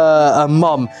a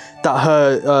mum that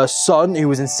her son, who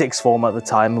was in sixth form at the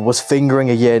time, was fingering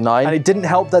a year 9, and it didn't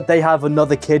help that they have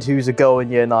another kid who's a girl in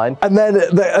year 9. And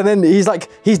then he's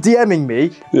DMing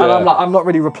me, and I'm like, I'm not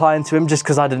really replying to him just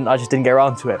because I just didn't get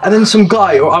around to it. And then some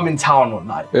guy, or I'm in town one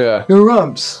night. Yeah. Yo,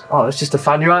 Ramps. Oh, it's just a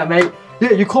fan. You right, mate?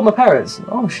 Yeah, you called my parents.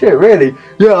 Oh shit, really?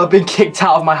 Yeah, I've been kicked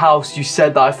out of my house. You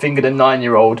said that I fingered a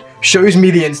 9-year-old. Shows me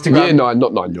the Instagram. Year 9,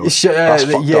 not 9-year-old. That's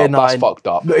fucked year up. 9. That's fucked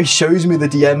up. But he shows me the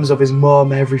DMs of his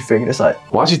mum, everything. It's like,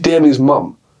 why is he DMing his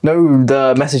mum? No,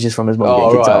 the messages from his mum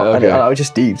getting kicked out. Okay. And I was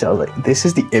just deep. I was like, this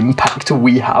is the impact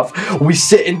we have. We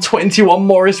sit in 21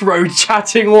 Morris Road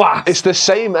chatting whack. It's the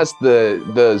same as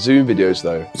the Zoom videos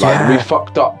though. Like, we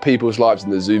fucked up people's lives in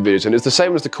the Zoom videos, and it's the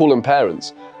same as the calling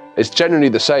parents. It's generally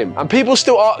the same. And people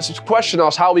still question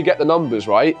us how we get the numbers,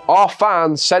 right? Our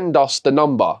fans send us the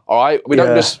number, all right? We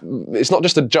don't just, it's not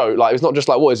just a joke. Like, it's not just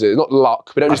like, what is it? It's not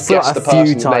luck. We don't just guess the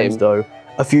person's name. Though.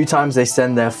 A few times they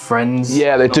send their friends.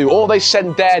 Yeah, they do. Or they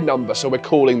send their number, so we're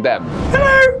calling them.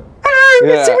 Hello,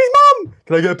 it's Timmy's mum.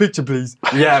 Can I get a picture, please?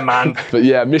 Yeah, man. But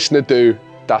yeah, Miss Nadu,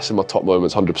 that's in my top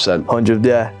moments, 100%. 100,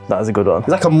 yeah, that is a good one. It's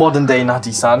like a modern day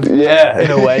Natty San. Yeah.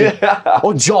 In a way.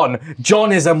 Or John.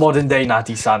 John is a modern day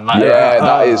Natty San. Like,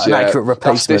 that is an accurate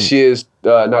replacement. That's this year's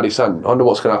Natty San. I wonder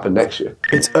what's going to happen next year.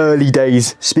 It's early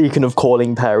days. Speaking of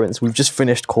calling parents, we've just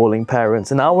finished calling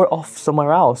parents and now we're off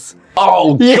somewhere else.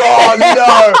 Oh God,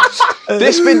 no!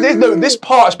 This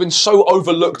part has been so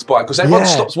overlooked by, because everyone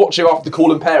stops watching after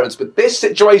calling parents, but this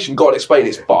situation, God, explain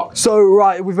it's fucked. So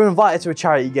right, we've been invited to a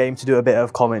charity game to do a bit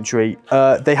of commentary.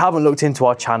 They haven't looked into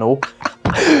our channel.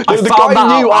 The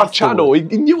guy knew our channel. He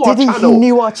knew our channel. He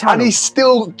knew our channel. And he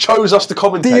still chose us to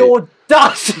commentate. The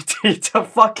audacity to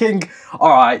fucking...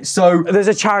 Alright, so there's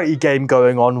a charity game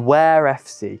going on, Where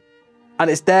FC. And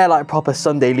it's their like proper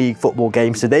Sunday league football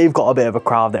game, so they've got a bit of a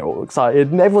crowd, they're all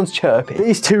excited, and everyone's chirping.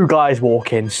 These two guys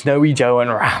walk in, Snowy Joe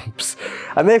and Ramps,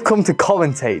 and they've come to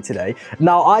commentate today.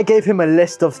 Now, I gave him a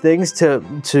list of things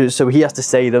so he has to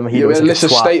say them. He looks a list of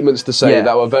statements to say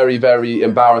that were very, very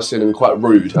embarrassing and quite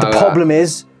rude. The problem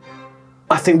is,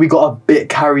 I think we got a bit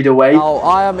carried away. Now,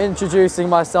 I am introducing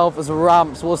myself as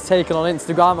Ramps, was taken on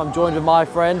Instagram. I'm joined with my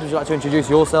friend. Would you like to introduce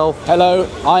yourself? Hello,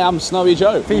 I am Snowy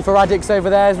Joe. FIFA Addicts over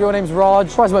there. His real name's Raj.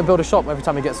 Surprised he won't build a shop every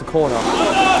time he gets a corner.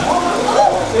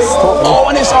 Oh,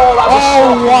 and it's all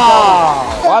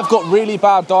wow! I've got really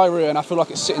bad diarrhea and I feel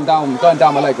like it's going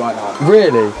down my leg right now.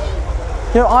 Really?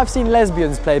 You know, I've seen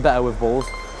lesbians play better with balls.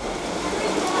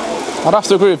 I'd have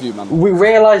to agree with you, man. We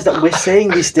realise that we're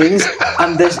saying these things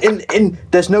and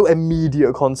there's no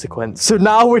immediate consequence. So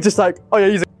now we're just like, oh yeah,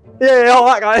 he's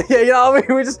that guy. Yeah, you know what I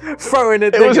mean? We're just throwing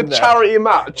it. It was a charity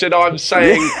match, and I'm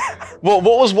saying, what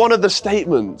was one of the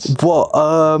statements? What?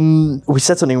 We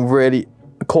said something really.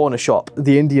 Corner shop.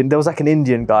 There was like an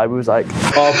Indian guy who was like,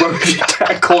 oh bro, you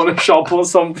get a corner shop or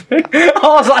something. I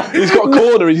was like, he's got a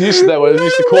corner, he's used to there where he's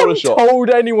used to corner shop. Told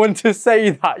anyone to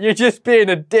say that. You're just being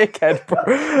a dickhead,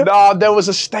 bro. Nah, there was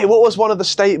what was one of the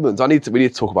statements? We need to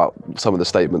talk about some of the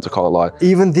statements, I can't lie.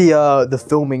 Even the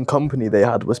filming company they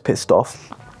had was pissed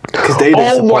off. Because they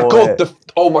didn't support it.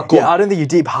 Oh my god. Yeah, I don't think you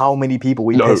deep how many people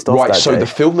we pissed off that so day. the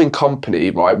filming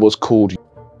company, right, was called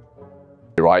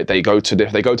right, they go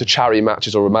to charity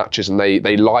matches or matches and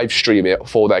they live stream it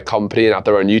for their company and have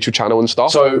their own YouTube channel and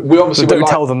stuff. So we obviously don't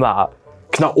tell them that.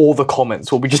 Because now all the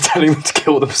comments will be just telling them to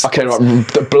kill themselves. Okay,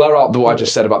 right, blur out what I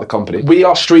just said about the company. We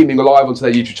are streaming live onto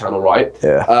their YouTube channel, right?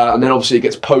 Yeah. And then obviously it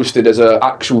gets posted as an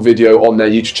actual video on their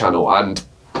YouTube channel, and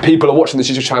people are watching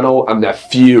this YouTube channel and they're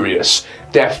furious.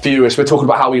 They're furious. We're talking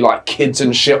about how we like kids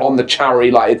and shit on the charity,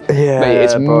 like mate,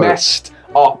 it's messed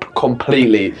up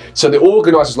completely. So the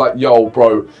organisers like, yo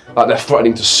bro, like they're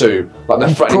threatening to sue. Like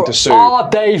they're threatening to sue. Are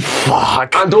they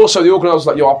fuck? And also the organisers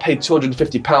like, yo, I paid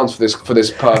 £250 for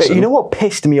this person. Okay, you know what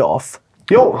pissed me off?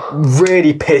 You know what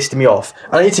really pissed me off?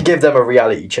 I need to give them a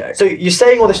reality check. So you're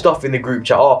saying all this stuff in the group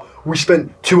chat, oh, we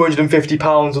spent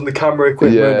 £250 on the camera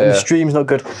equipment and the stream's not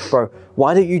good. Bro,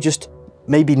 why don't you just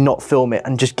maybe not film it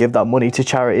and just give that money to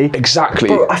charity? Exactly.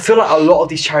 Bro, I feel like a lot of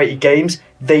these charity games,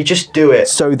 they just do it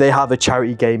so they have a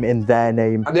charity game in their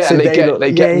name. Yeah, so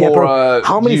they get more bro,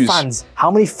 how many views.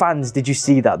 How many fans did you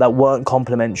see that weren't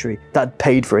complimentary, that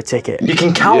paid for a ticket? You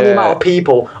can count the amount of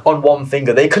people on one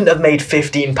finger. They couldn't have made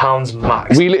 £15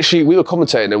 max. We were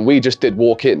commentating and we just did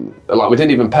walk in. Like, we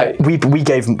didn't even pay. We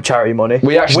gave them charity money.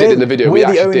 We actually did in the video. We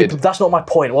actually did. That's not my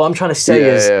point. What I'm trying to say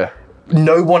is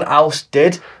no one else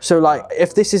did. So like,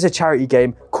 if this is a charity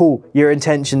game, cool, your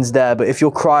intention's there, but if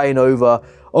you're crying over,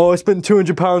 oh, I spent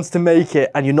 £200 to make it,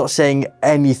 and you're not saying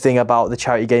anything about the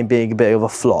charity game being a bit of a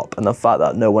flop and the fact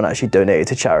that no one actually donated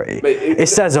to charity, it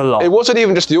says a lot. It wasn't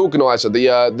even just the organiser.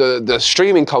 The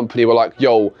streaming company were like,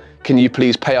 yo, can you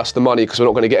please pay us the money because we're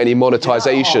not going to get any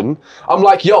monetization? I'm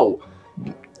like, yo,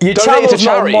 Your donate it to channel's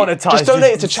not charity. monetized. Just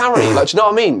donate it to charity. Like, do you know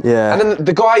what I mean? Yeah. And then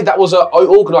the guy that was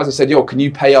organising said, "Yo, can you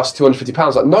pay us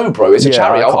 £250?" Like, no, bro, it's a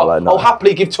charity. I'll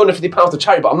happily give £250 to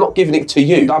charity, but I'm not giving it to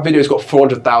you. That video's got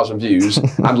 400,000 views,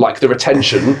 and like the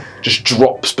retention just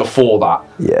drops before that.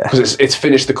 Yeah. Because it's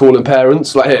finished the calling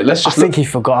parents. Like, here, let's just. I think he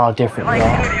forgot how different we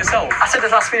are. Yourself. I said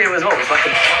this last video as well. It's like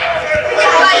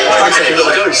Okay,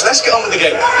 let's get on with the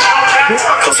game.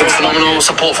 Got some phenomenal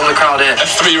support from the crowd here. A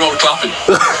 3-year-old clapping.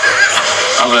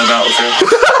 I've heard that before.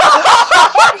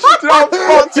 Do you know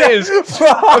what it is? A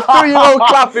 3-year-old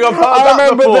clapping. I've heard I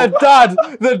remember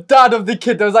the dad of the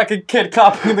kid. There was like a kid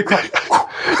clapping in the crowd.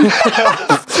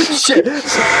 Shit.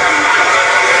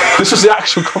 This was the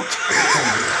actual content.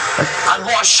 And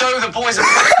what a show the boys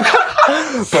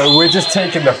have. Bro, we're just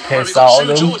taking the piss out of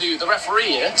them. Jordy, the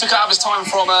referee here, took out of his time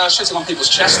from shitting on people's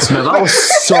chests. No, that was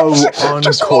so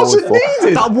uncalled for.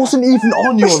 That wasn't even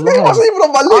on your list. It wasn't even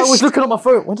on my list. I was looking at my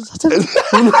phone. What did I tell you?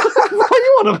 What are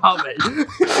you on about, mate?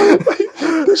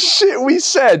 The shit we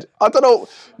said. I don't know.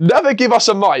 Never give us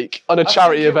a mic on a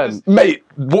charity event. Mate,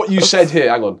 what you said here,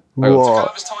 hang on.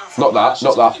 What? Not that.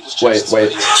 Wait. Do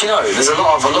you know,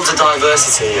 I love the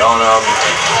diversity on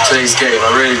today's game,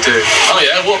 I really do. Oh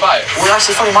yeah, what about it? Well,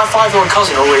 actually funny, my 5-year-old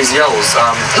cousin always yells,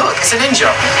 look, it's a ninja,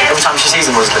 every time she sees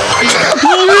a Muslim.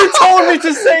 You told me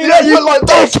to say that, you like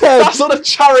that's not a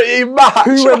charity match.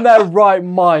 Who in their right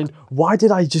mind? Why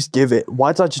did I just give it?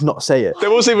 Why did I just not say it?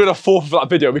 There wasn't even a fourth of that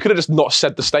video. We could have just not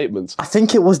said the statements. I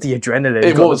think it was the adrenaline.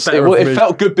 It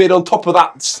felt good being on top of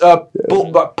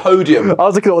that podium. I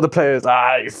was looking at all the players.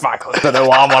 You fuck, I don't know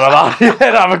what I'm on about. You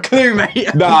don't have a clue,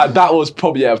 mate. Nah, that was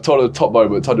probably top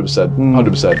moment, 100%.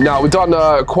 100%. Now we've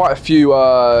done quite a few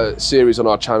series on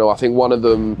our channel. I think one of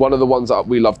the ones that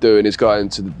we love doing is going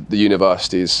to the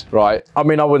universities, right? I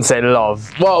mean, I wouldn't say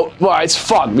love. Well, it's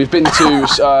fun. We've been to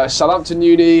Southampton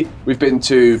Uni. We've been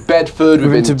to Bedford.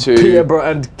 We've been to Peterborough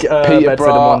and Bedford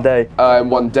in one day.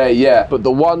 One day, yeah. But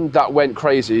the one that went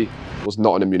crazy was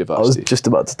Nottingham University. I was just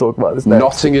about to talk about this next.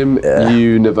 Nottingham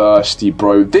University,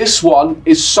 bro. This one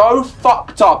is so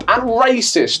fucked up and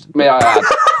racist, may I add.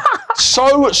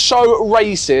 so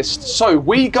racist. So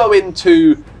we go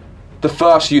into the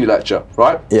first uni lecture,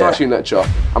 right? Yeah. First uni lecture,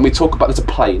 and we talk about, there's a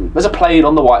plane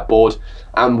on the whiteboard,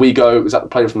 and we go, is that the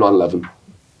plane from 9/11?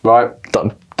 Right?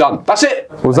 Done. That's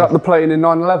it. Was that the plane in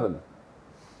 9/11?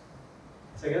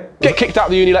 Get kicked out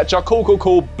of the uni lecture, cool,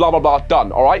 blah, blah, blah,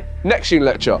 done, all right? Next uni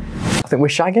lecture. I think we're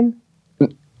shagging.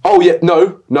 Oh, yeah,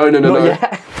 no.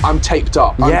 Yet. I'm taped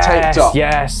up. I'm taped up.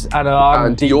 Yes,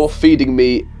 and you're feeding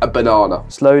me a banana.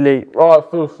 Slowly. Oh, it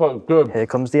feels so good. Here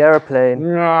comes the aeroplane.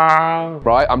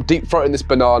 Right, I'm deep throating this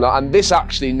banana, and this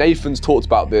actually, Nathan's talked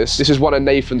about this. This is one of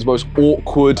Nathan's most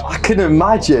awkward. I can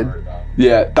imagine.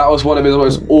 Yeah, that was one of his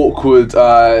most awkward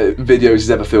videos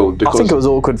he's ever filmed. Because I think it was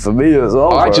awkward for me as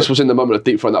well. I just was in the moment of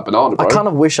deep throwing that banana, bro. I kind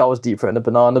of wish I was deep throating the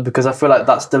banana because I feel like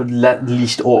that's the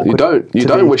least awkward. You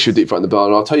don't wish you were deep throating the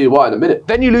banana. I'll tell you why in a minute.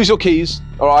 Then you lose your keys.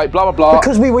 All right, blah blah blah.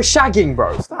 Because we were shagging,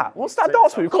 bro. What's that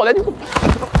dance move? Come on, then.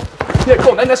 Yeah, come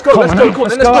on, then let's go. Let's go.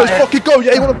 Let's fucking go.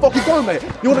 Yeah, you want to fucking go, mate?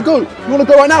 You want to go? You want to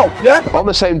go right now? Yeah. On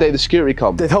the same day, the security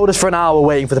come. They hold us for an hour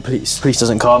waiting for the police. Police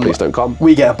doesn't come. Police don't come.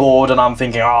 We get bored, and I'm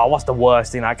thinking, oh, what's the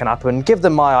worst thing that can happen? Give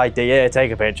them my ID. Here,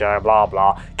 take a picture. Blah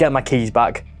blah. Get my keys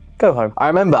back. Go home. I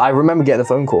remember getting the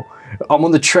phone call. I'm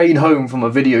on the train home from a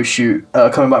video shoot,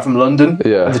 coming back from London.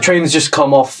 Yeah. And the train's just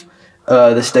come off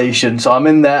the station, so I'm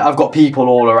in there. I've got people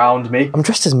all around me. I'm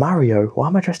dressed as Mario. Why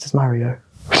am I dressed as Mario?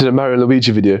 It's a Mario and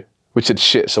Luigi video. Which said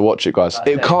shit, so watch it, guys.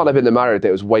 It can't have been the Mario day.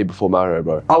 It was way before Mario,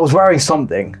 bro. I was wearing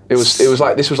something. This was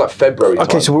like February.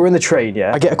 Okay, so we're in the train,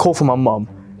 yeah. I get a call from my mum.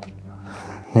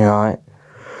 Yeah, right.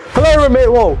 Hello, mate.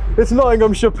 Whoa, it's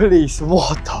Nottinghamshire Police.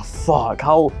 What the fuck?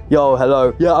 How? Yo,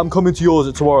 hello. Yeah, I'm coming to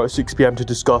yours tomorrow at 6 PM to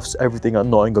discuss everything at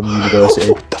Nottingham University.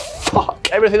 What the fuck?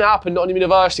 Everything that happened at Nottingham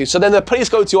University. So then the police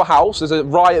go to your house. There's a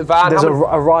riot van. There's a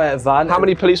riot van. How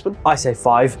many policemen? I say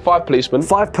 5. 5 policemen.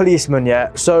 5 policemen,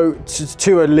 yeah. So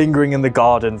 2 are lingering in the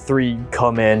garden. 3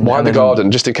 come in. Why in the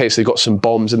garden? Just in case they got some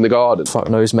bombs in the garden. Fuck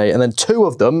knows, mate. And then 2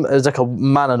 of them, there's like a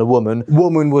man and a woman.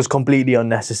 Woman was completely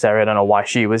unnecessary. I don't know why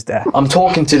she was there. I'm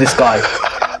talking to this guy.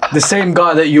 The same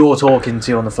guy that you're talking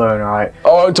to on the phone, right?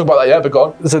 Oh, I won't talk about that yet, but go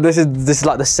on. So this is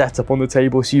like the setup on the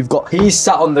table. So he's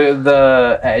sat on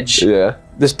the edge. Yeah.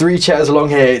 There's 3 chairs along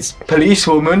here. It's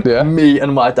policewoman, me,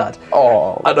 and my dad.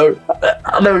 Oh. I know.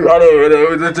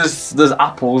 There's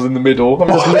apples in the middle. I'm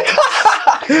just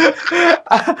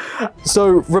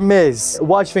So Ramiz,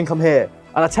 why do you think I'm here?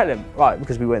 And I tell him, right,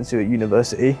 because we went to a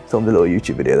university, filmed a little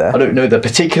YouTube video there. I don't know the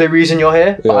particular reason you're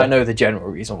here, but I know the general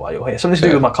reason why you're here. Something to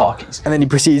do with my car keys. And then he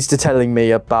proceeds to telling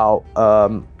me about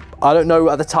I don't know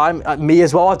at the time. Me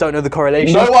as well, I don't know the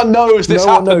correlation. No one knows this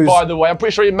happened, by the way. I'm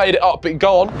pretty sure you made it up, but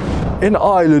go on. In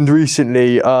Ireland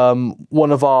recently,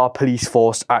 one of our police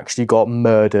force actually got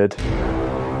murdered.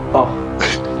 Oh.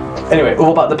 Anyway,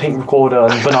 all about the pink recorder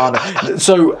and banana.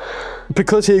 So,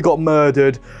 because he got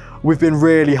murdered, we've been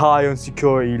really high on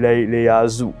security lately,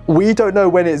 as we don't know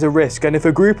when it's a risk, and if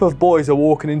a group of boys are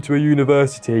walking into a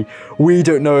university, we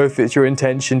don't know if it's your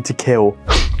intention to kill.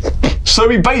 So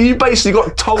you basically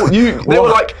got told, they were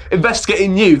like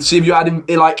investigating you to see if you had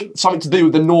like something to do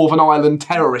with the Northern Ireland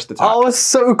terrorist attack. I was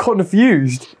so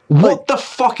confused. What the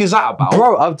fuck is that about?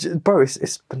 Bro,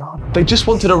 it's banana. They just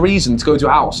wanted a reason to go to your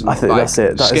house and I think that's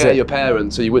it. Scare your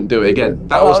parents so you wouldn't do it again.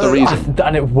 That was the reason.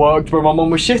 And it worked, bro. My mum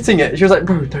was shitting it. She was like,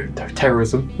 bro, don't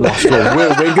terrorism.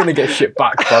 We're gonna get shit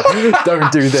back, bro.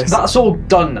 Don't do this. That's all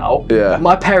done now. Yeah.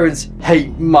 My parents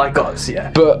hate my guts,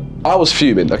 yeah. But I was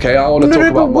fuming, okay? I want to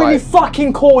talk about when he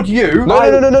fucking called you.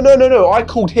 No. I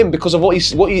called him because of what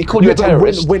he called you a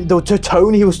terrorist. When the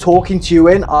tone he was talking to you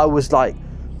in, I was like,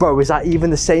 bro, is that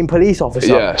even the same police officer?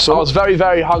 Yeah, so I was very,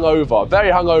 very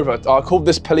hungover. I called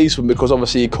this policeman because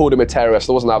obviously he called him a terrorist.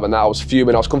 I wasn't having that. I was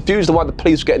fuming. I was confused on why the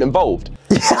police were getting involved.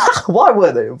 Why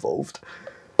were they involved?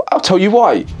 I'll tell you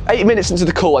why. 8 minutes into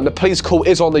the call, and the police call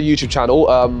is on the YouTube channel.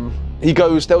 He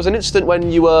goes, there was an incident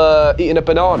when you were eating a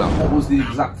banana. What was the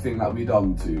exact thing that we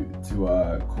done to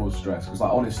cause stress? Because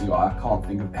like, honestly, I can't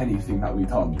think of anything that we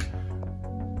done.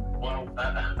 Well,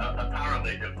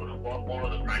 apparently one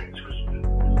of the pranks was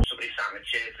somebody sat in a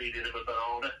chair feeding him a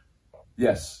banana.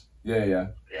 Yes. Yeah. Yeah.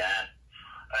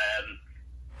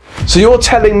 So you're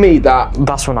telling me that...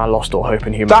 That's when I lost all hope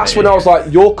in humanity. That's when I was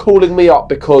like, you're calling me up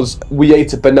because we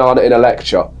ate a banana in a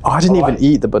lecture. I didn't even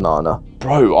eat the banana.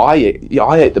 Bro, I ate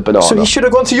the banana. So you should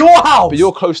have gone to your house! But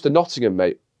you're close to Nottingham,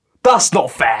 mate. That's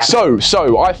not fair. So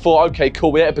I thought, okay,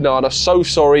 cool, we ate a banana, so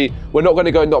sorry, we're not going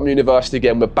to go to Nottingham University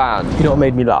again, we're banned. You know what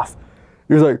made me laugh?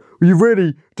 He was like, well, you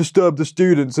really disturbed the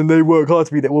students and they work hard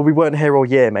to be there. Well, we weren't here all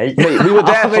year, mate. Mate, we were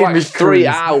there for like 3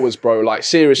 hours, bro, like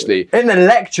seriously. In the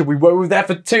lecture, we were there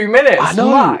for 2 minutes, I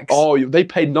know. max. Oh, they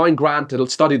paid £9 grand to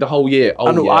study the whole year. Oh,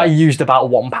 I know, yeah. I used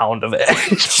about £1 of it.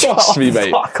 Trust me,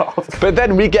 mate. Fuck off. But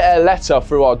then we get a letter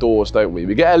through our doors, don't we?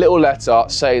 We get a little letter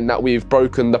saying that we've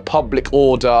broken the Public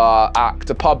Order Act,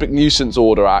 the Public Nuisance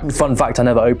Order Act. Fun fact, I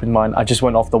never opened mine. I just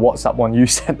went off the WhatsApp one you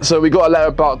sent. So we got a letter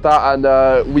about that,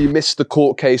 and we missed the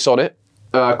court case on it.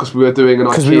 Because we were doing an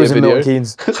IKEA video.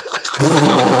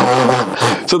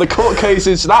 So the court case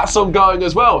that's ongoing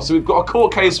as well. So we've got a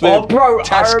court case with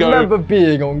Tesco. I remember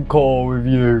being on call with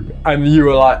you and you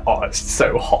were like, oh, it's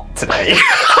so hot today.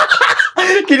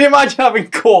 Can you imagine having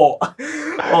court?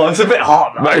 Oh, it's a bit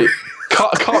hot, mate.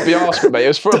 Can't be asked, mate. It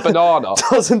was for a banana.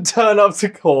 Doesn't turn up to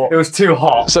court. It was too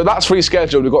hot. So that's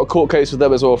rescheduled. We've got a court case with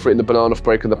them as well for eating the banana for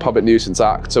breaking the Public Nuisance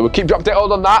Act. So we'll keep you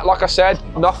updated on that. Like I said,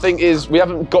 we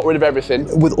haven't got rid of everything.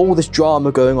 With all this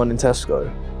drama going on in Tesco,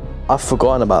 I've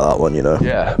forgotten about that one, you know?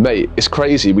 Yeah, mate, it's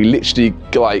crazy. We literally,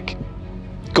 like,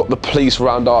 got the police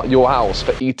around your house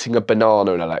for eating a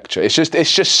banana in a lecture. It's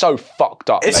just so fucked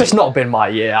up, It's mate. just not been my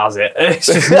year, has it? It's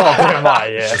just not been my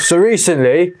year. So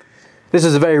recently, this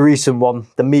is a very recent one,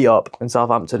 the meetup in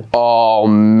Southampton. Oh,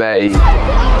 mate.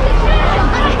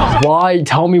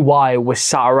 Tell me why we're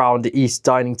sat around the East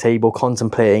dining table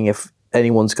contemplating if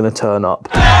anyone's going to turn up.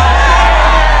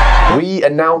 We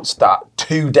announced that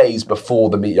 2 days before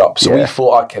the meetup. So we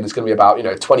thought, okay, there's going to be about,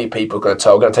 20 people going to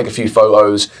tell. We're going to take a few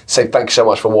photos, say thank you so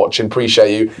much for watching,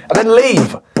 appreciate you, and then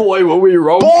leave. Boy, were we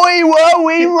wrong. Boy, were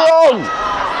we wrong.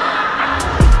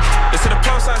 They say the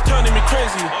pound sign's turning me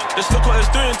crazy. Just look what it's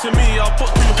doing to me. I'll put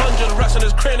 200 rats on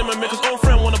his crane and make his own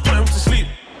friend want to put him to sleep.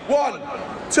 1,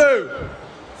 2,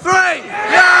 3.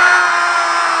 Yes!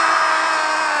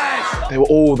 They were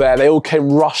all there. They all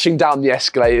came rushing down the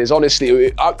escalators.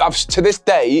 Honestly, to this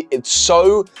day, it's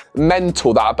so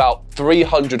mental that about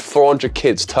 300, 400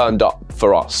 kids turned up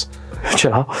for us.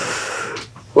 Chill out.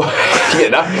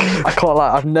 I can't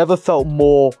lie, I've never felt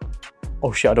more,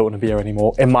 oh shit, I don't want to be here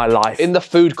anymore, in my life. In the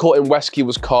food court in Westquay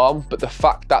was calm, but the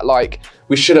fact that, like,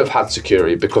 we should have had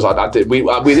security because we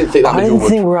didn't think that I didn't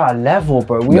think we're at a level,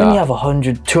 bro. We only have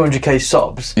 100, 200k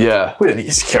subs. Yeah. We don't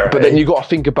need security. But then you got to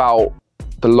think about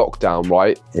the lockdown,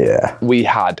 right? Yeah. We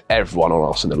had everyone on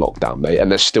us in the lockdown, mate,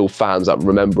 and there's still fans that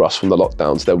remember us from the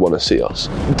lockdowns. They want to see us.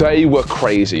 They were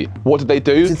crazy. What did they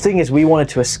do? The thing is, we wanted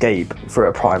to escape through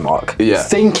a Primark. Yeah.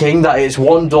 Thinking that it's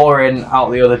one door in,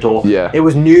 out the other door. Yeah. It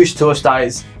was news to us that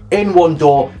it's in one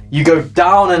door, you go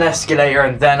down an escalator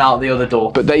and then out the other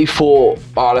door. But they thought,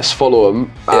 let's follow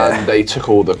them, and they took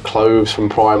all the clothes from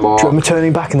Primark. Do you remember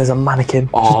turning back and there's a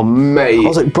mannequin? Oh, mate. I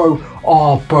was like, bro,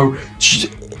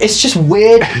 It's just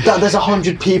weird that there's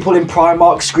 100 people in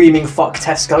Primark screaming "fuck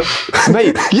Tesco."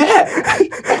 Mate, yeah.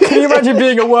 Can you imagine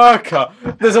being a worker?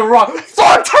 There's a rock.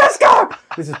 Fuck Tesco!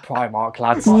 This is Primark,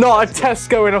 lads. Not a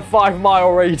Tesco in a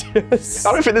 5-mile radius.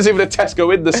 I don't think there's even a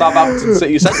Tesco in the Southampton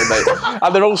city centre, mate.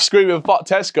 And they're all screaming "fuck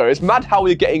Tesco." It's mad how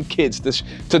we're getting kids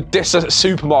to diss a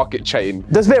supermarket chain.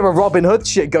 There's a bit of a Robin Hood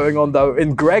shit going on though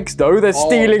in Greggs though. They're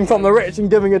stealing from the rich and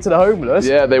giving it to the homeless.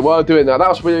 Yeah, they were doing that. That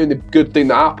was really the good thing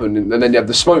that happened. And then you have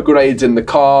the smoke grenades in the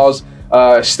cars,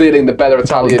 stealing the better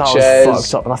Italian chairs. That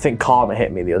was fucked up, and I think karma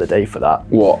hit me the other day for that.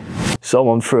 What?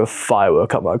 Someone threw a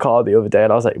firework at my car the other day,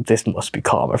 and I was like, this must be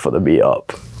karma for the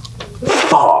meetup.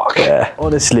 Fuck. Yeah.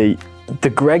 Honestly, the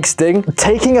Greggs thing,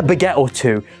 taking a baguette or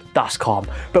two, that's calm.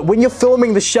 But when you're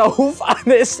filming the shelf and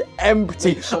it's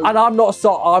empty, and I'm not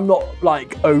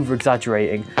like over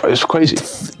exaggerating. It's crazy.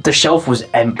 The shelf was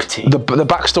empty. The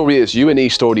backstory is you and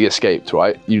East already escaped,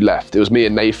 right? You left. It was me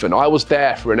and Nathan. I was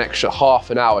there for an extra half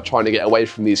an hour trying to get away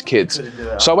from these kids.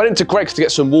 So I went into Greggs to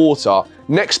get some water.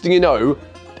 Next thing you know,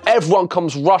 everyone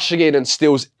comes rushing in and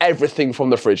steals everything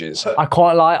from the fridges. I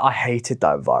can't lie, I hated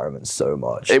that environment so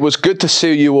much. It was good to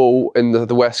see you all in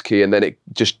the West Quay, and then it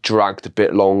just dragged a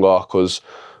bit longer because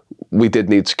we did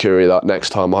need security that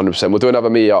next time, 100%. We'll do another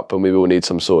meet-up and we will need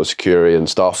some sort of security and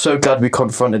stuff. So glad we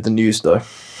confronted the news though.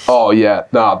 Oh yeah,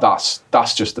 nah, that's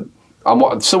just the...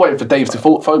 I'm still waiting for Dave to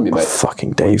phone me, mate.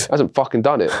 Fucking Dave. Hasn't fucking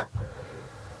done it.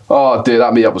 Oh dear,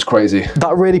 that meetup was crazy.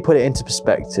 That really put it into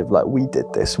perspective. Like, we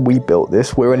did this, we built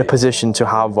this. We're in a position to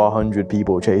have 100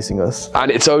 people chasing us.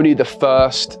 And it's only the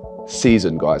first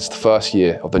season, guys. The first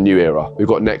year of the new era. We've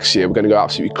got next year. We're going to go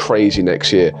absolutely crazy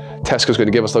next year. Tesco's going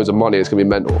to give us loads of money. It's going to be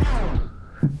mental.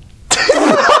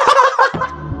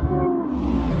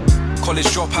 College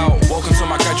dropout, welcome to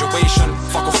my graduation.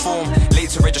 Fuck a form, late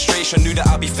to registration. Knew that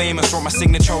I'd be famous, wrote my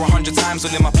signature 100 times.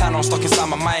 All in my plan, I'm stuck inside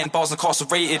my mind. Bars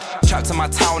incarcerated. Chat to my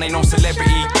town, ain't no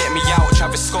celebrity. Get me out,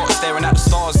 Travis Scott staring at the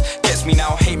stars. Gets me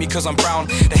now, hate me cause I'm brown.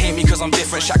 They hate me cause I'm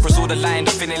different. Chakra's all the line,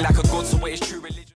 I'm feeling like a god, so what is true.